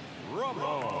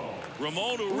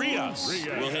 Ramon Urias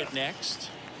will hit next.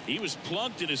 He was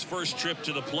plunked in his first trip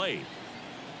to the plate.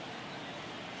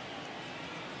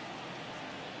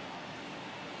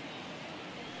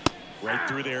 Right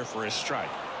through there for a strike.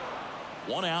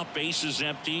 1 out, bases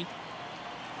empty.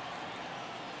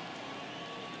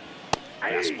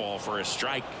 Fastball for a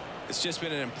strike. It's just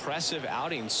been an impressive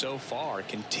outing so far.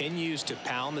 Continues to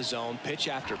pound the zone pitch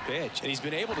after pitch, and he's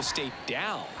been able to stay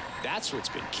down. That's what's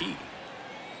been key.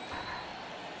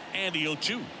 And the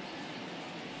 0-2.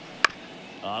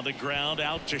 On the ground,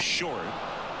 out to short.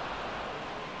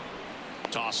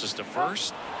 Tosses to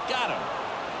first. Got him.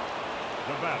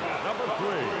 The batter, number 3,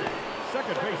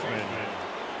 second baseman,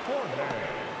 Jorge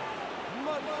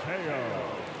Mateo.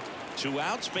 2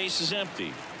 outs, bases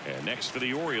empty. And next for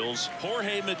the Orioles,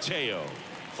 Jorge Mateo.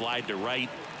 Flied to right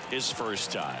his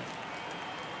first time.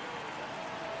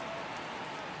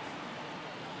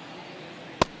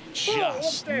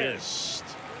 Just missed.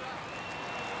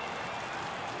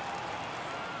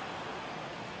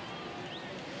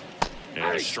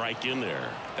 And a strike in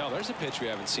there. Now there's a pitch we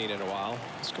haven't seen in a while.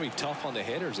 It's going to be tough on the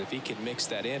hitters if he can mix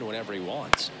that in whenever he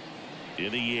wants.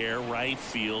 In the air, right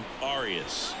field.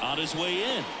 Arias on his way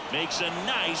in. Makes a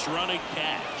nice running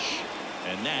catch.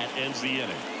 And that ends the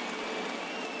inning.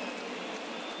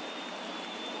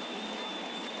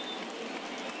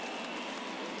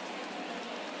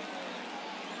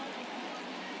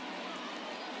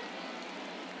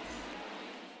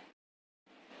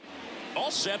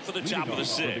 All set for the top of the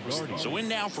 6th. So in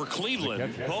now for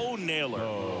Cleveland, Bo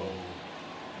Naylor.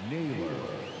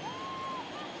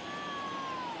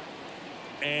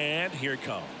 And here it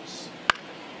comes.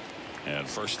 And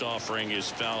first offering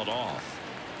is fouled off.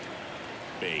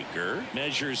 Baker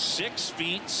measures 6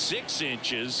 feet 6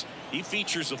 inches. He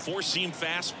features a 4-seam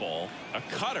fastball, a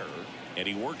cutter, and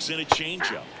he works in a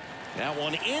changeup. That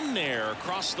one in there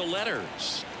across the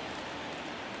letters.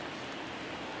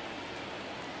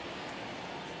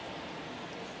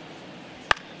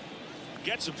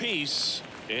 Gets a piece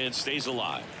and stays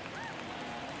alive.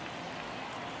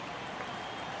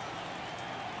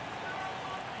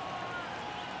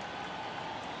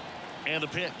 And the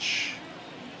pitch.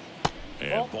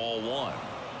 And ball 1.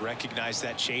 Recognize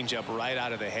that changeup right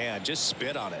out of the hand. Just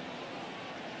spit on it.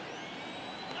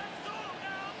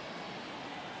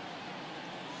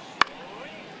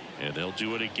 And they'll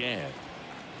do it again.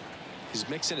 He's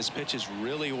mixing his pitches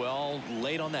really well.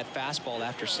 Late on that fastball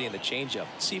after seeing the changeup.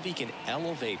 See if he can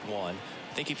elevate one.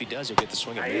 I think if he does, he'll get the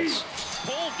swing and miss.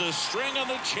 Pulled the string on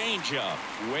the changeup.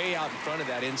 Way out in front of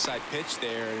that inside pitch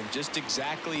there, and just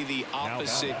exactly the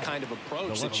opposite kind of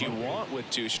approach that you want with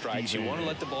 2 strikes. You want to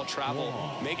let the ball travel.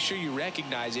 Make sure you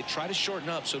recognize it. Try to shorten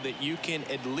up so that you can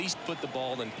at least put the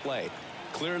ball in play.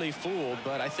 Clearly fooled,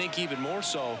 but I think even more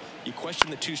so, you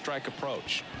question the 2-strike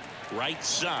approach. Right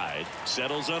side,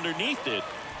 settles underneath it,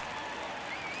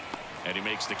 and he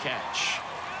makes the catch.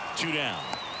 2 down.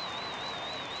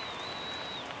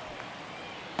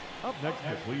 Up next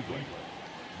for Cleveland,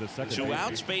 the second 2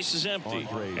 outs, base is empty.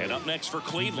 And up next for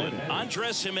Cleveland,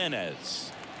 Andres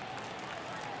Jimenez.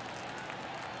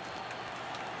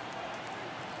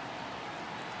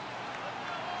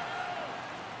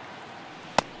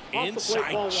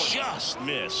 Inside, just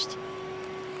missed.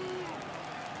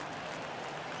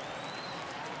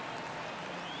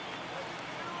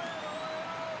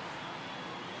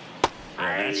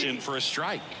 And that's in for a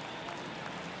strike.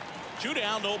 2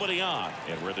 down, nobody on,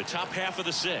 and we're at the top half of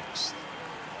the 6th.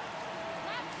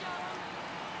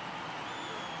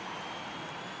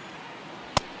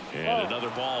 And another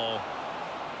ball.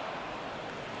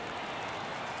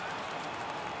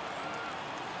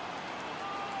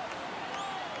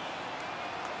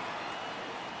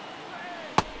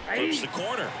 Flips the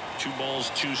corner. 2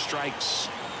 balls, 2 strikes.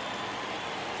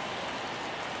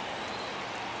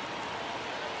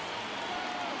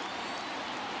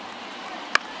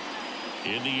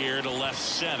 In the air to left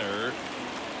center.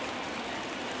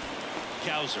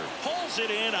 Cowser pulls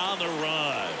it in on the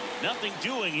run. Nothing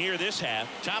doing here this half.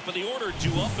 Top of the order,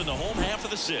 2 up in the home half of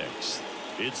the 6th.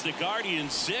 It's the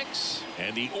Guardians 6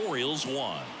 and the Orioles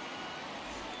 1.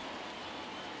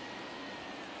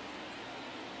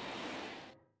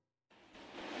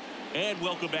 And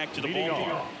welcome back to the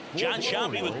ballpark. John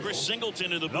Shambi with Chris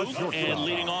Singleton in the booth, and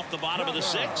leading off the bottom of the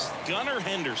 6th, Gunnar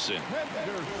Henderson.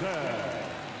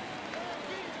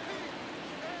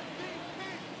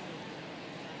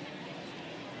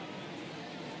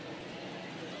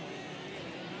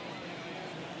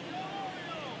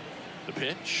 The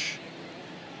pitch.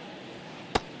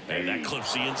 And that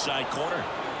clips the inside corner.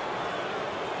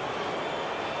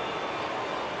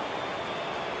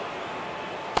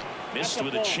 Missed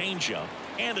with a changeup,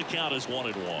 and the count is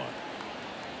 1-1.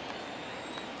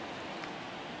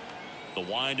 The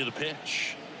wind of the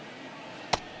pitch.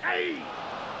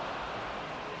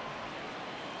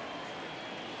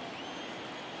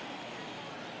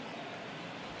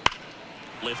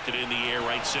 Lifted in the air,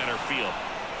 right center field.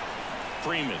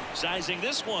 Freeman sizing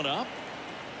this one up.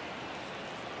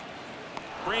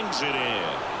 Brings it in.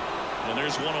 And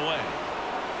there's one away.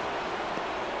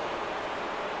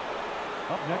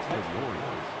 Up next is the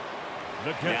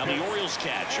Orioles. Now the Orioles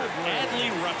catcher, Adley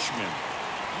Rutschman.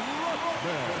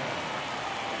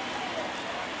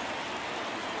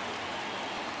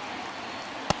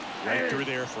 Right through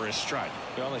there for a strike.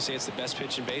 You only say it's the best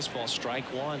pitch in baseball. Strike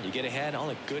one. You get ahead on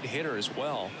a good hitter as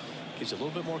well. Gives you a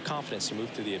little bit more confidence to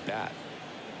move through the at-bat.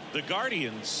 The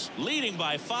Guardians leading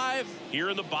by 5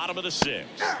 here in the bottom of the 6th.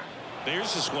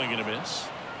 There's a swing and a miss.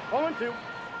 0-2.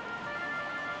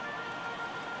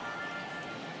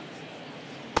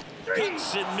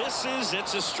 Cuts and misses.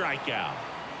 It's a strikeout.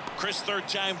 Chris, third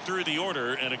time through the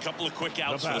order and a couple of quick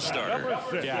outs for the starter.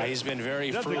 Yeah, he's been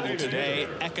very frugal today.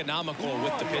 Economical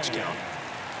with the pitch count.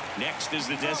 Next is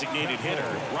the designated hitter,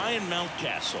 Ryan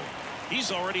Mountcastle.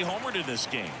 He's already homered in this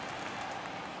game.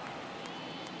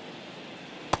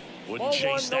 Wouldn't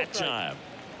chase that time.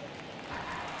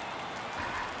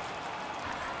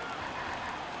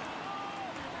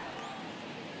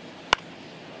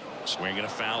 Swinging a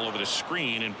foul over the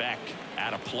screen and back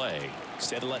out of play.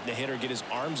 Instead of letting the hitter get his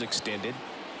arms extended,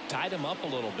 tied him up a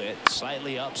little bit,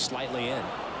 slightly up, slightly in.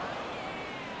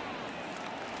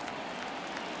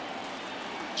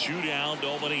 2 down,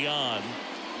 nobody on.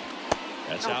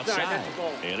 That's outside.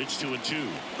 And it's 2-2.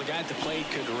 The guy at the plate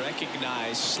could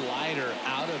recognize slider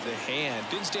out of the hand.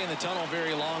 Didn't stay in the tunnel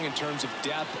very long in terms of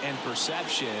depth and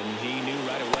perception. He knew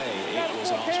right away it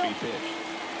was an off-speed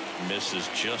pitch. Misses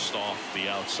just off the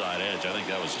outside edge. I think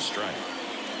that was a strike.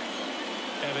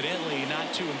 Evidently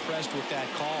not too impressed with that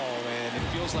call, and it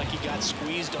feels like he got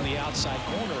squeezed on the outside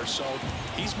corner, so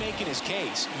he's making his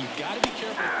case. You've got to be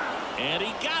careful. And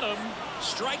he got him.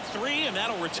 Strike 3, and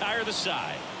that'll retire the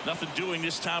side. Nothing doing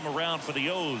this time around for the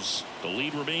O's. The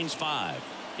lead remains 5.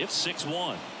 It's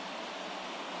 6-1.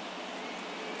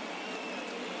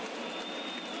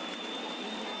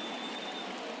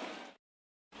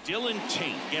 Dylan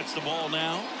Tate gets the ball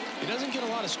now. He doesn't get a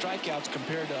lot of strikeouts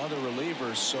compared to other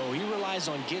relievers, so he relies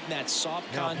on getting that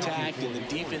soft contact and the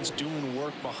defense doing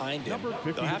work behind him.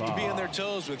 They'll have to be on their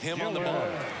toes with him on the ball.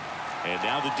 And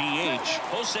now the DH,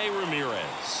 Jose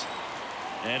Ramirez.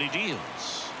 And he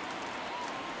deals.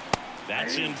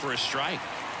 That's in for a strike.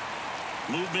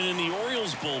 Movement in the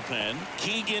Orioles bullpen.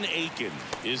 Keegan Aiken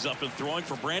is up and throwing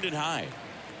for Brandon Hyde.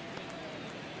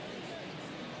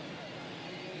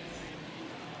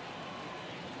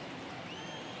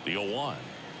 The 0-1.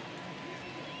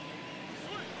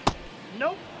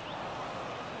 Nope.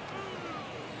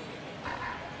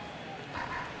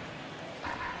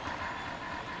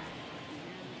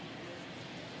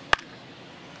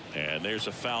 And there's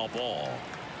a foul ball.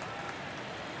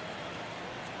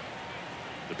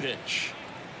 The pitch.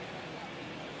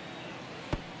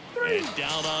 And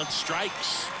down on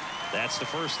strikes. That's the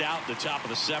first out, the top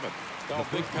of the 7th. Oh,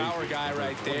 big power guy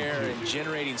right there and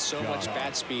generating so much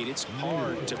bat speed. It's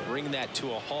hard to bring that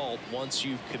to a halt once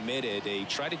you've committed. They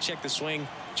tried to check the swing,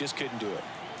 just couldn't do it.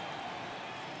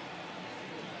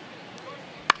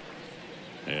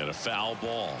 And a foul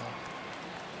ball.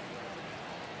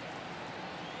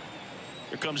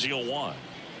 Here comes the 0-1.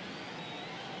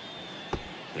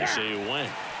 They say it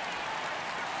went.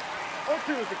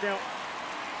 0-2 is the count.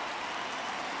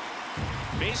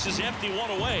 Base is empty, 1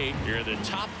 away. Here in the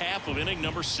top half of inning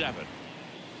number 7.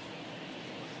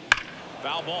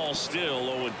 Foul ball still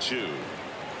 0-2.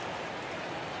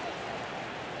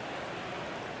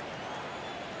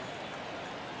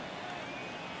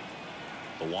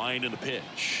 The wind and the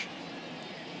pitch.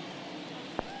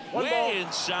 Way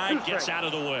inside, gets out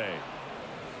of the way.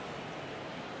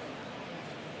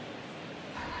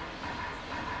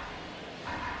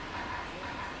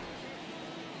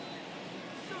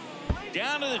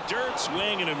 Down to the dirt,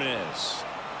 swing and a miss.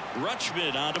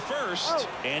 Rutschman on to first,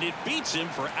 and it beats him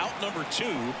for out number 2.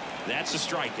 That's a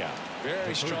strikeout.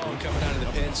 Very strong coming out of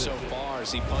the pen so far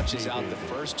as he punches out the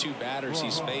first 2 batters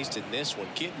he's faced in this one,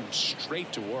 getting straight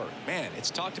to work. Man, it's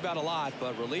talked about a lot,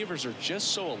 but relievers are just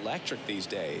so electric these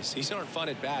days. These aren't fun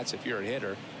at bats if you're a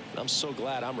hitter, and I'm so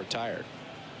glad I'm retired.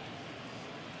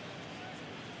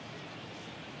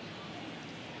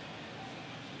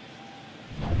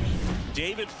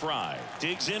 David Fry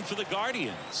digs in for the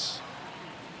Guardians.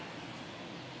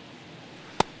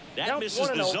 That misses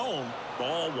the zone.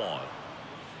 Ball 1.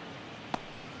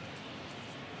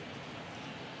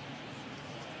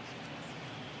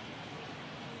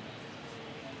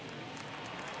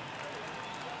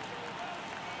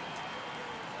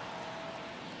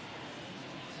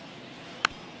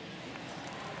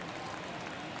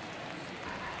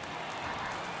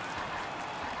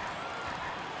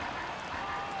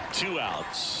 2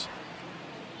 outs.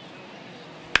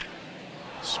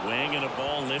 Swing and a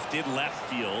ball lifted left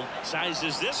field.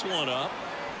 Sizes this one up.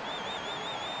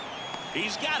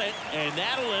 He's got it, and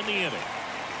that'll end the inning.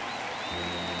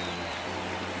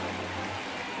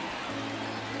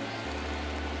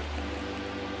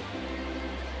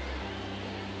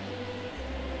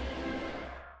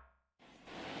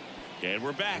 And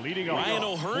we're back. Ryan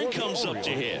O'Hearn comes up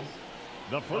to hit.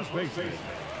 The first baseman,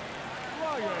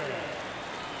 Ryan O'Hearn.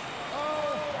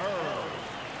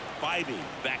 Bibee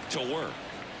back to work.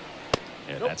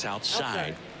 And that's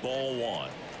outside. Ball 1.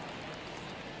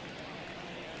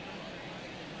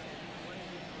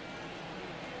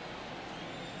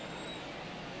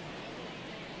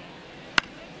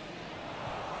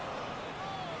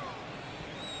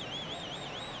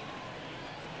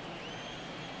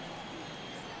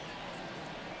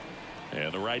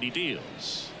 And the righty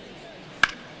deals.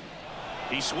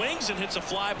 He swings and hits a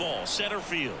fly ball center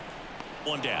field.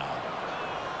 1 down.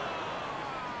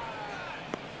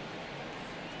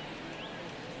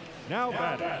 Now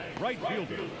batting, right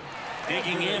fielder.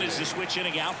 Digging in is the switch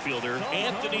inning outfielder,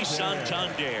 Anthony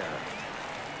Santander.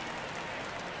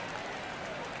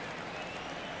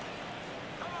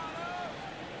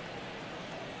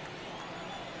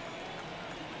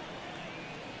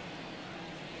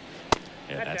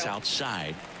 And that's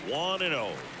outside.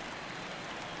 1-0.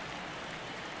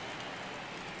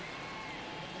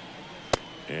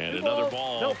 And another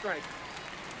ball. No strike.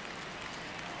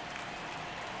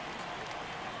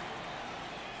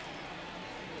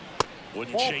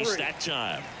 Wouldn't Ball chase 3. that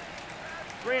time.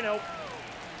 3-0.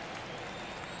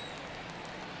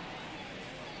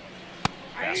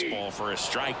 Fastball for a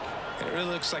strike. It really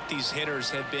looks like these hitters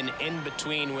have been in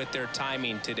between with their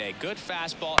timing today. Good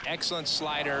fastball, excellent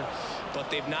slider,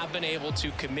 but they've not been able to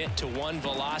commit to one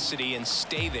velocity and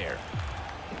stay there.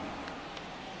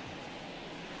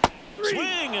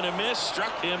 Swing and a miss,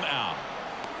 struck him out.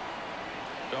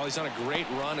 Well, he's on a great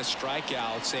run of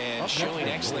strikeouts and showing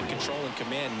excellent control and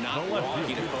command, not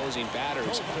walking opposing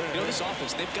batters. You know, this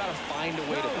offense, they've got to find a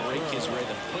way to break his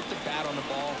rhythm, put the bat on the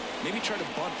ball, maybe try to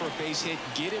bunt for a base hit,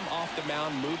 get him off the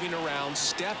mound, moving around,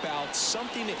 step out,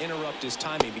 something to interrupt his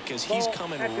timing because he's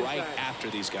coming right after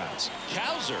these guys.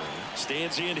 Cowser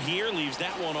stands in here, leaves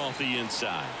that one off the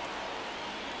inside.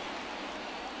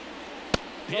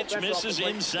 Pitch misses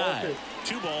inside.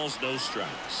 2 balls, no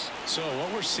strikes. So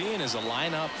what we're seeing is a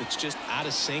lineup that's just out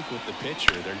of sync with the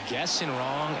pitcher. They're guessing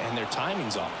wrong and their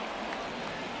timing's off.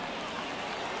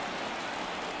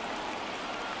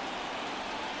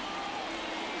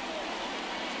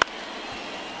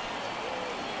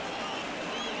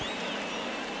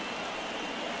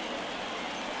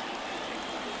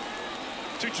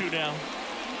 Two now.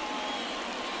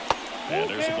 And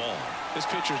there's the ball. This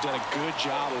pitcher's done a good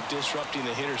job of disrupting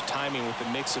the hitter's timing with the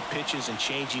mix of pitches and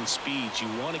changing speeds. You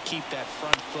want to keep that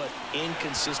front foot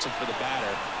inconsistent for the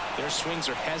batter. Their swings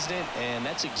are hesitant, and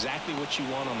that's exactly what you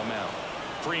want on the mound.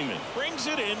 Freeman brings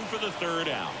it in for the 3rd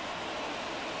out.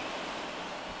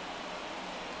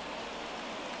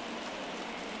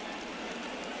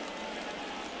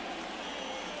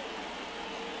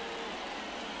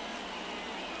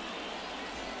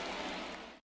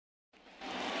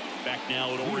 Back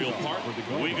now at Oriole Park.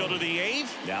 We go to the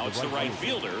 8th. Now it's the right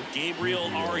fielder, Gabriel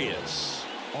Arias.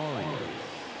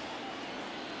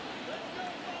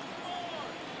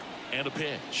 And a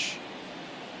pitch.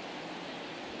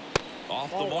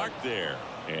 Off the mark there.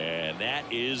 And that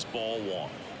is ball 1.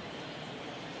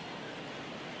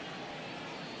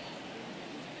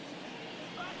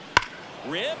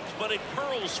 Ripped, but it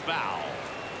curls foul.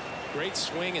 Great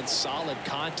swing and solid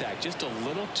contact. Just a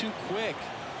little too quick.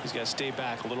 He's got to stay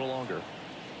back a little longer.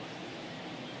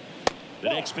 The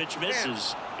next pitch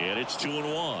misses, and it's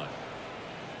 2-1.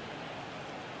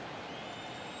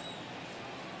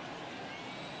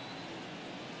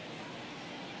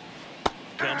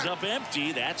 Comes up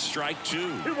empty. That's strike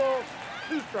 2. 2 balls,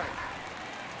 2 strikes.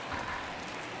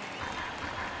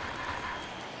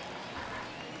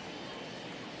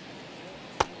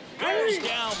 Goes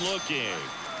down looking.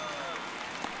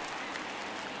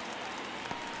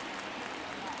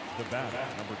 The batter,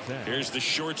 number 10. Here's the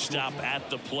shortstop at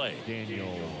the plate.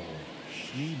 Daniel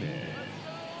Schneeman.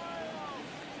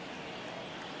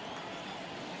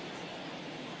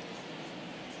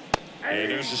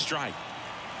 And there's a strike.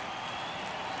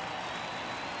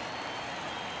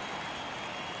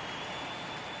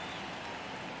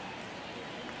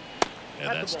 And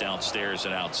that's downstairs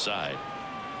and outside.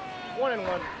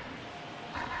 1-1.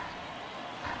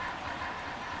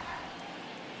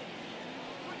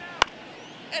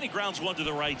 And he grounds one to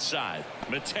the right side.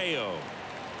 Mateo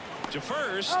to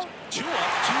first. 2 up, 2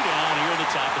 down here in the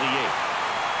top of the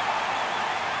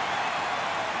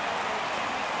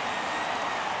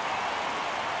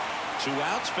 2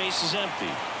 outs, base is empty.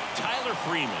 Tyler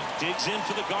Freeman digs in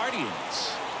for the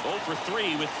Guardians. 0 for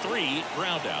 3 with 3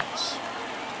 groundouts.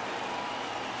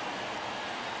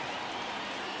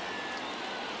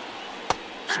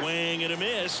 Swing and a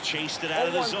miss. Chased it out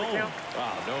of the zone.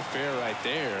 Wow, no fair right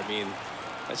there. I mean,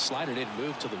 that slider didn't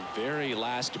move till the very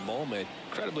last moment.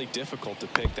 Incredibly difficult to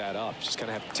pick that up. Just kind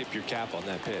of have to tip your cap on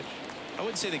that pitch. I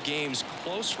wouldn't say the game's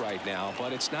close right now,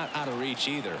 but it's not out of reach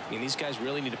either. I mean, these guys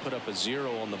really need to put up a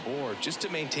 0 on the board just to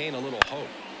maintain a little hope.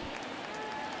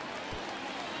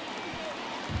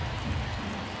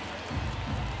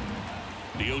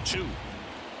 The 0-2.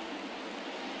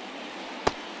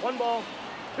 1 ball,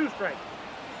 2 strikes.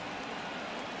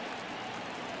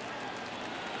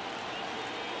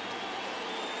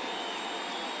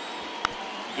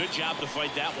 Good job to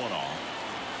fight that one off.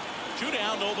 2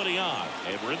 down, nobody on,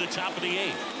 and we're in the top of the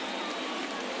 8th.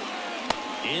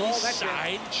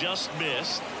 Inside, just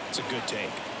missed. It's a good take.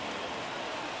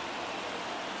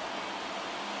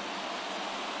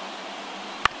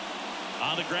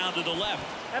 On the ground to the left,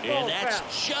 and that's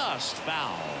just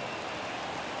foul.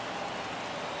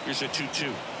 Here's a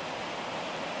 2-2.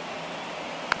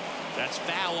 That's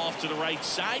foul off to the right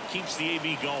side, keeps the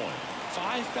AB going.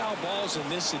 5 foul balls in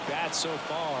this at bat so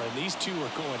far, and these two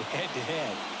are going head to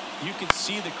head. You can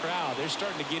see the crowd. They're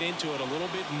starting to get into it a little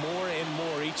bit more and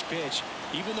more each pitch,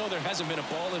 even though there hasn't been a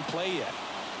ball in play yet.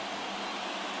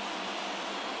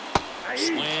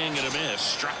 Swing and a miss,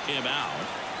 struck him out.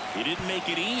 He didn't make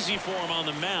it easy for him on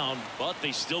the mound, but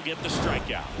they still get the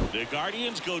strikeout. The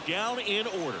Guardians go down in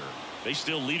order. They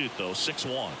still lead it, though,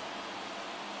 6-1.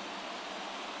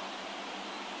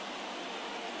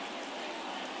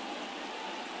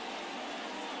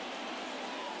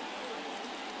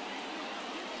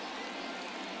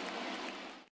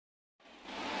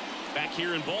 Back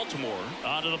here in Baltimore,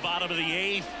 on to the bottom of the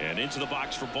 8th, and into the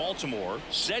box for Baltimore,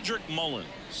 Cedric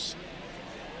Mullins.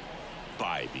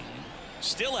 Bybee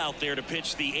still out there to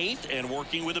pitch the 8th and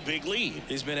working with a big lead.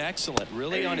 He's been excellent,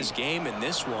 really on his game in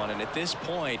this one, and at this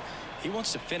point, he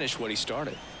wants to finish what he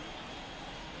started.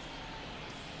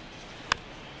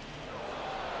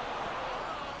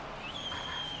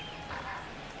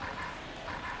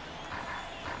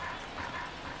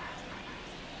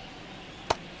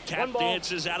 Tap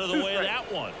dances out of the way of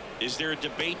that one. Is there a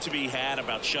debate to be had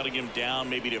about shutting him down,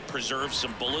 maybe to preserve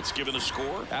some bullets given the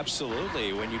score?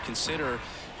 Absolutely. When you consider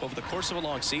over the course of a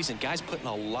long season, guys putting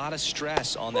a lot of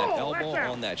stress on that elbow,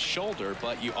 on that shoulder,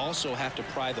 but you also have to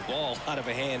pry the ball out of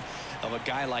a hand of a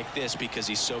guy like this because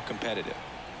he's so competitive.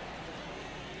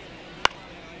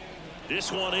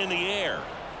 This one in the air.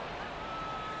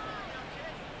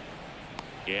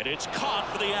 And it's caught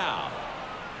for the out.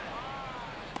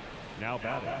 Now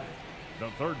batting, the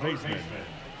third baseman,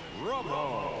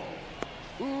 Ramon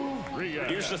Urias.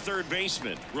 Here's the third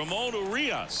baseman, Ramon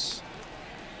Urias.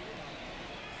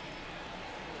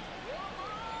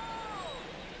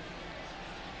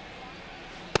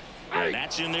 And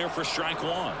that's in there for strike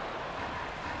 1.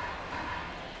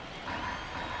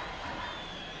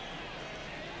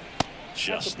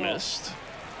 Just missed.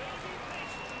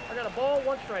 I got a ball,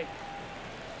 1 strike.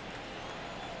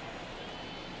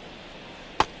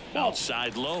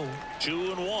 Outside low,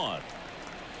 2-1.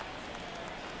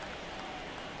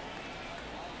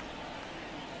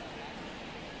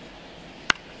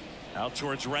 Out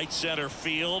towards right center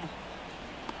field.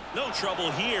 No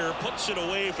trouble here. Puts it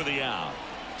away for the out.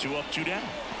 2 up, 2 down.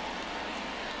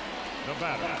 The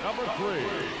batter, number 3,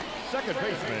 second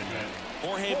baseman,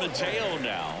 Jorge Mateo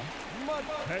now.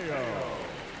 Mateo.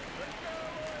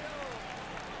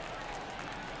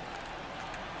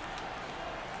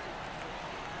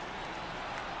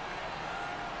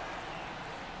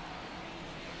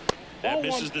 That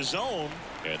misses the zone,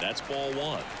 and that's ball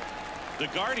 1. The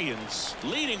Guardians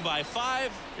leading by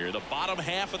 5 here, the bottom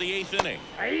half of the 8th inning.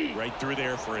 Right through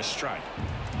there for a strike.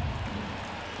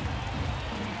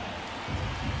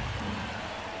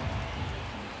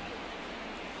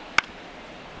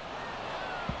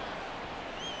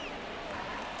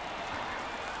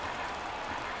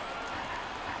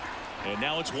 And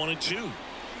now it's 1-2.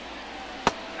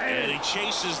 And he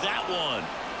chases that one.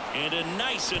 And a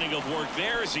nice inning of work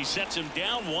there as he sets him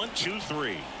down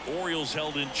 1-2-3. Orioles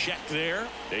held in check there.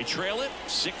 They trail it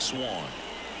 6-1.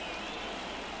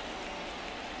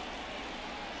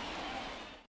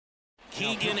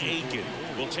 Keegan Aiken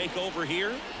will take over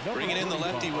here. Bringing in the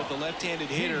lefty with the left-handed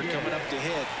hitter coming up to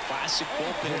hit. Classic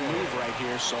bullpen move right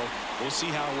here, so we'll see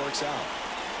how it works out.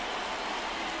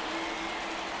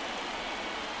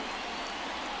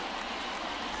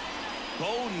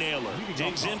 Bo Naylor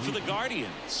digs in for the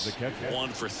Guardians. 1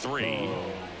 for 3.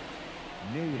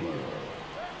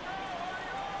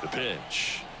 The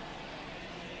pitch.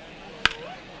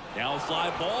 Now a fly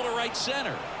ball to right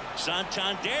center.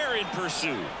 Santander in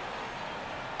pursuit.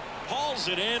 Hauls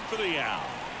it in for the out.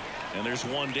 And there's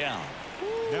one down.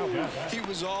 He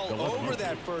was all over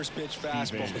that first pitch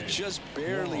fastball, but just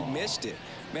barely missed it.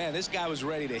 Man, this guy was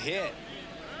ready to hit.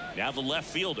 Now the left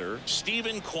fielder,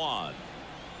 Stephen Kwan.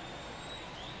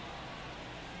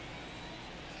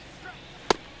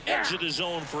 Edge of the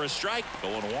zone for a strike.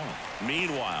 0-1.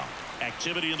 Meanwhile,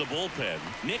 activity in the bullpen.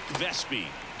 Nick Vespi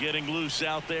getting loose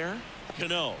out there.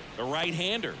 Cano, a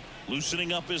right-hander,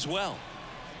 loosening up as well.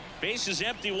 Bases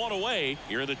empty, one away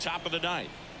here at the top of the ninth.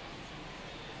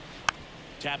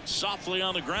 Tapped softly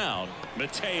on the ground.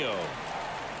 Mateo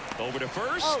over to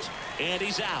first, and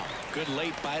he's out. Good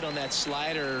late bite on that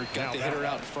slider. Got the hitter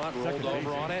out in front, rolled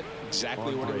over on it.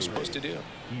 Exactly what it was supposed to do.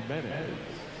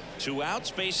 2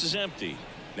 outs, base is empty.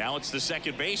 Now it's the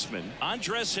second baseman,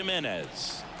 Andres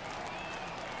Jimenez.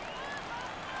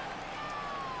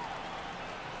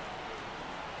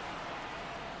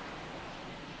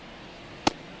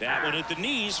 That one at the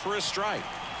knees for a strike.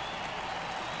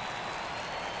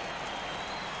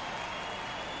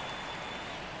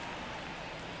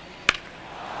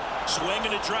 Swing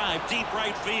and a drive, deep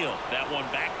right field. That one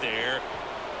back there.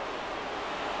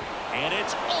 And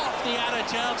it's off the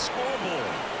out-of-town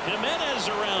scoreboard. Jimenez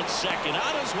around second,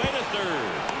 on his way to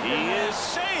third. He is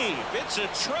safe. It's a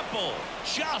triple.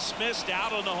 Just missed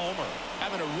out on the homer.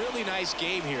 Having a really nice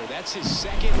game here. That's his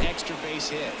second extra base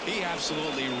hit. He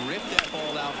absolutely ripped that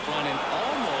ball out front and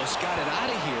almost got it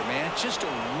out of here, man. Just a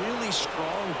really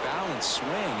strong, balanced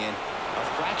swing, and a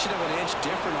fraction of an inch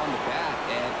different on the bat,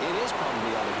 and it is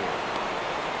probably out of here.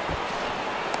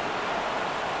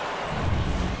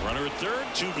 Runner at third,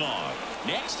 2 gone.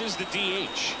 Next is the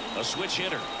DH, a switch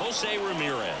hitter, Jose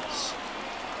Ramirez.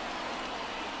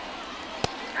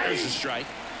 There's a strike.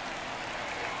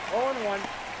 0-1.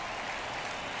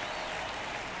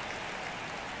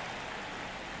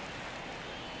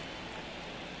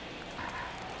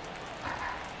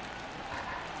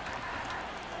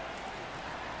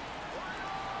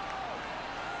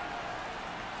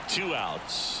 Two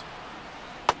outs.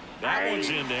 That one's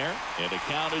in there, and the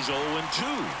count is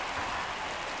 0-2.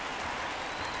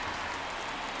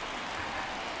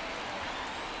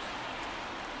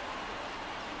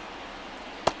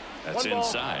 That's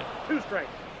inside. 2 strikes.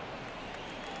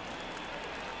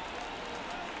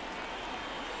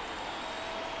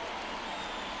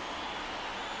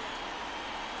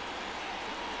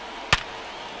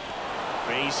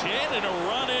 Base hit and a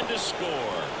run in to score.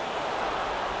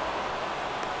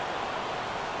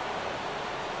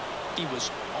 He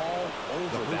was all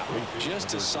over that one.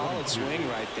 Just a solid swing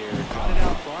right there. Got it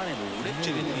out front and ripped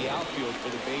it into the outfield for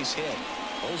the base hit.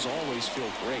 Those always feel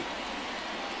great.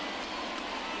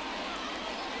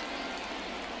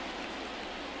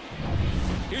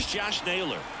 Here's Josh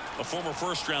Naylor, a former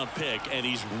first-round pick, and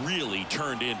he's really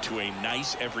turned into a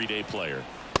nice everyday player.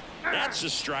 That's a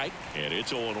strike, and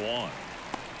it's 0-1.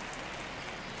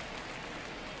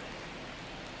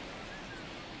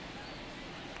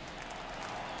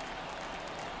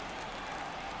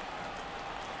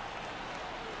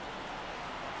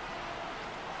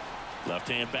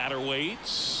 Left-hand batter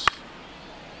waits.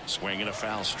 Swing and a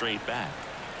foul straight back.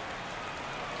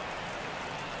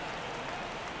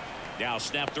 Now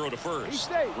snap throw to first.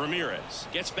 Ramirez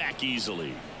gets back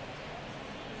easily.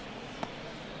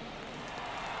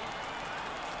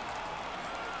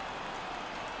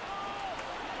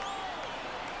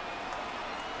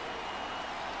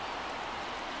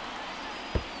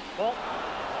 Ball.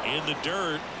 In the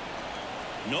dirt.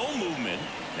 No movement.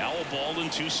 Now a ball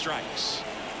and 2 strikes.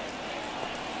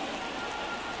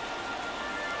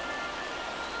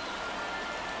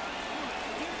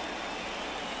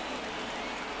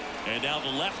 And now the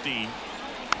lefty.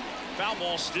 Foul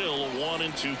ball still, a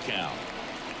 1-2 count.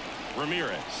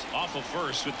 Ramirez off of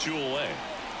first with 2 away.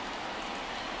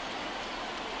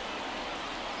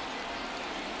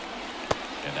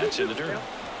 And that's in the dirt.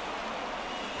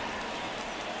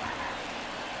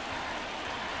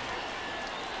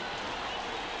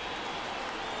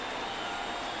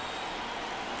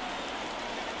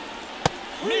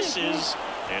 Misses,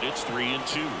 and it's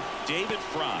 3-2. David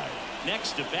Fry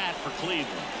next to bat for Cleveland.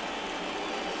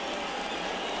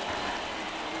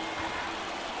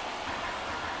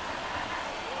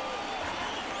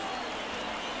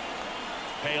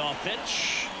 Payoff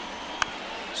pitch.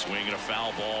 Swing and a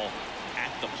foul ball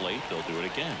at the plate. They'll do it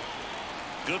again.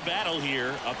 Good battle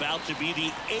here. About to be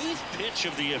the 8th pitch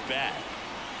of the at-bat.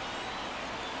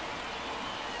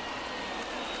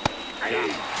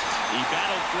 He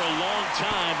battled for a long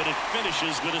time, but it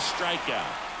finishes with a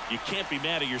strikeout. You can't be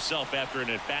mad at yourself after an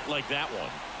at-bat like that one.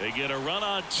 They get a run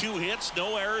on 2 hits,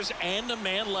 no errors, and a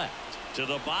man left. To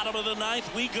the bottom of the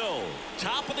 9th we go.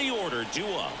 Top of the order, due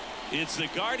up. It's the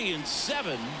Guardians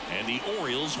 7 and the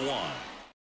Orioles 1.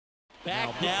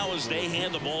 Back now as they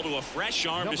hand the ball to a fresh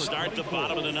arm to start the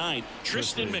bottom of the 9th.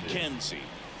 Tristan McKenzie.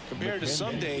 Compared to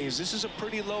some days, this is a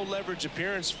pretty low leverage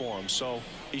appearance for him, so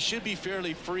he should be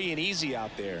fairly free and easy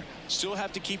out there. Still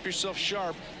have to keep yourself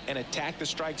sharp and attack the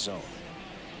strike zone.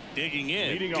 Digging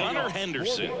in, Gunnar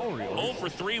Henderson. 0 for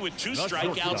 3 with 2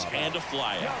 strikeouts and a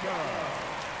flyout.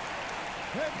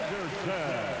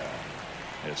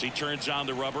 As he turns on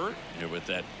the rubber, and with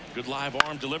that good live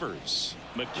arm delivers.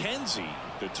 McKenzie,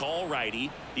 the tall righty,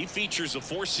 he features a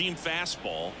 4-seam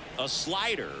fastball, a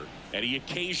slider, and he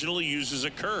occasionally uses a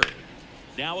curve.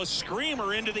 Now a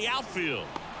screamer into the outfield,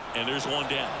 and there's one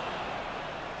down.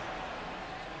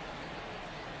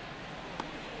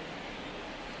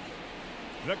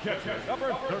 The catcher,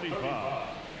 number 35.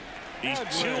 He's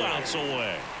 2 outs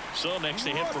away. So next to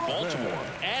hit for Baltimore,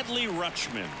 Adley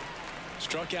Rutschman.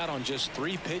 Struck out on just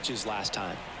 3 pitches last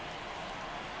time.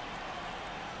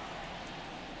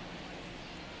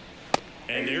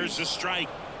 And there's the strike.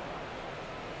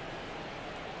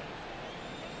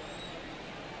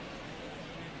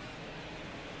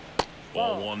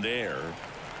 Ball 1 there.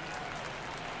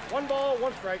 1 ball,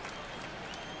 1 strike.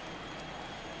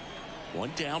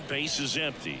 1 down, base is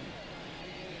empty.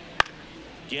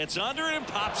 Gets under it and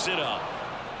pops it up.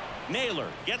 Naylor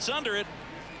gets under it.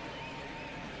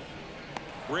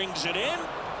 Brings it in.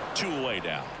 2 away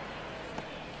down.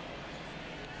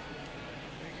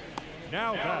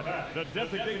 Now that's the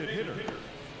designated hitter.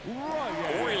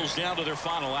 Orioles down to their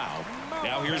final out.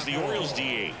 Now here's the Orioles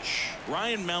DH,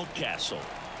 Ryan Mountcastle.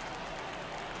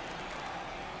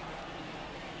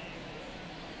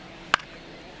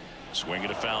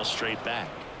 Swinging a foul straight back.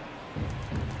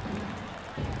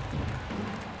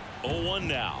 0-1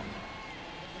 now.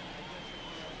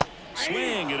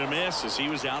 Swing and a miss as he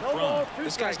was out front.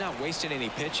 This guy's not wasting any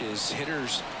pitches.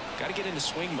 Hitters got to get into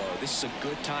swing mode. This is a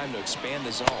good time to expand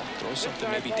the zone. Throw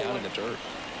something maybe down in the dirt.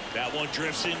 That one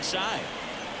drifts inside.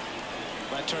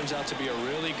 That turns out to be a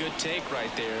really good take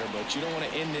right there, but you don't want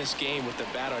to end this game with the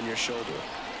bat on your shoulder.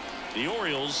 The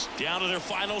Orioles down to their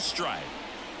final strike.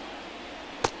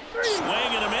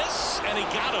 Swing and a miss, and he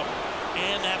got him.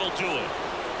 And that'll do it.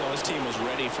 Well, his team was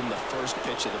ready from the first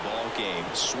pitch of the ball game.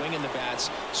 Swinging the bats,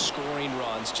 scoring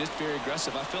runs, just very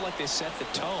aggressive. I feel like they set the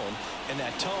tone, and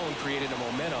that tone created a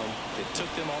momentum that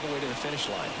took them all the way to the finish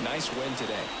line. Nice win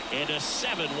today. And a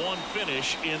 7-1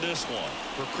 finish in this one.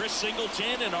 For Chris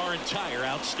Singleton and our entire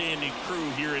outstanding crew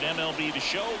here at MLB The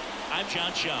Show, I'm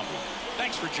John Schaumburg.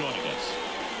 Thanks for joining us.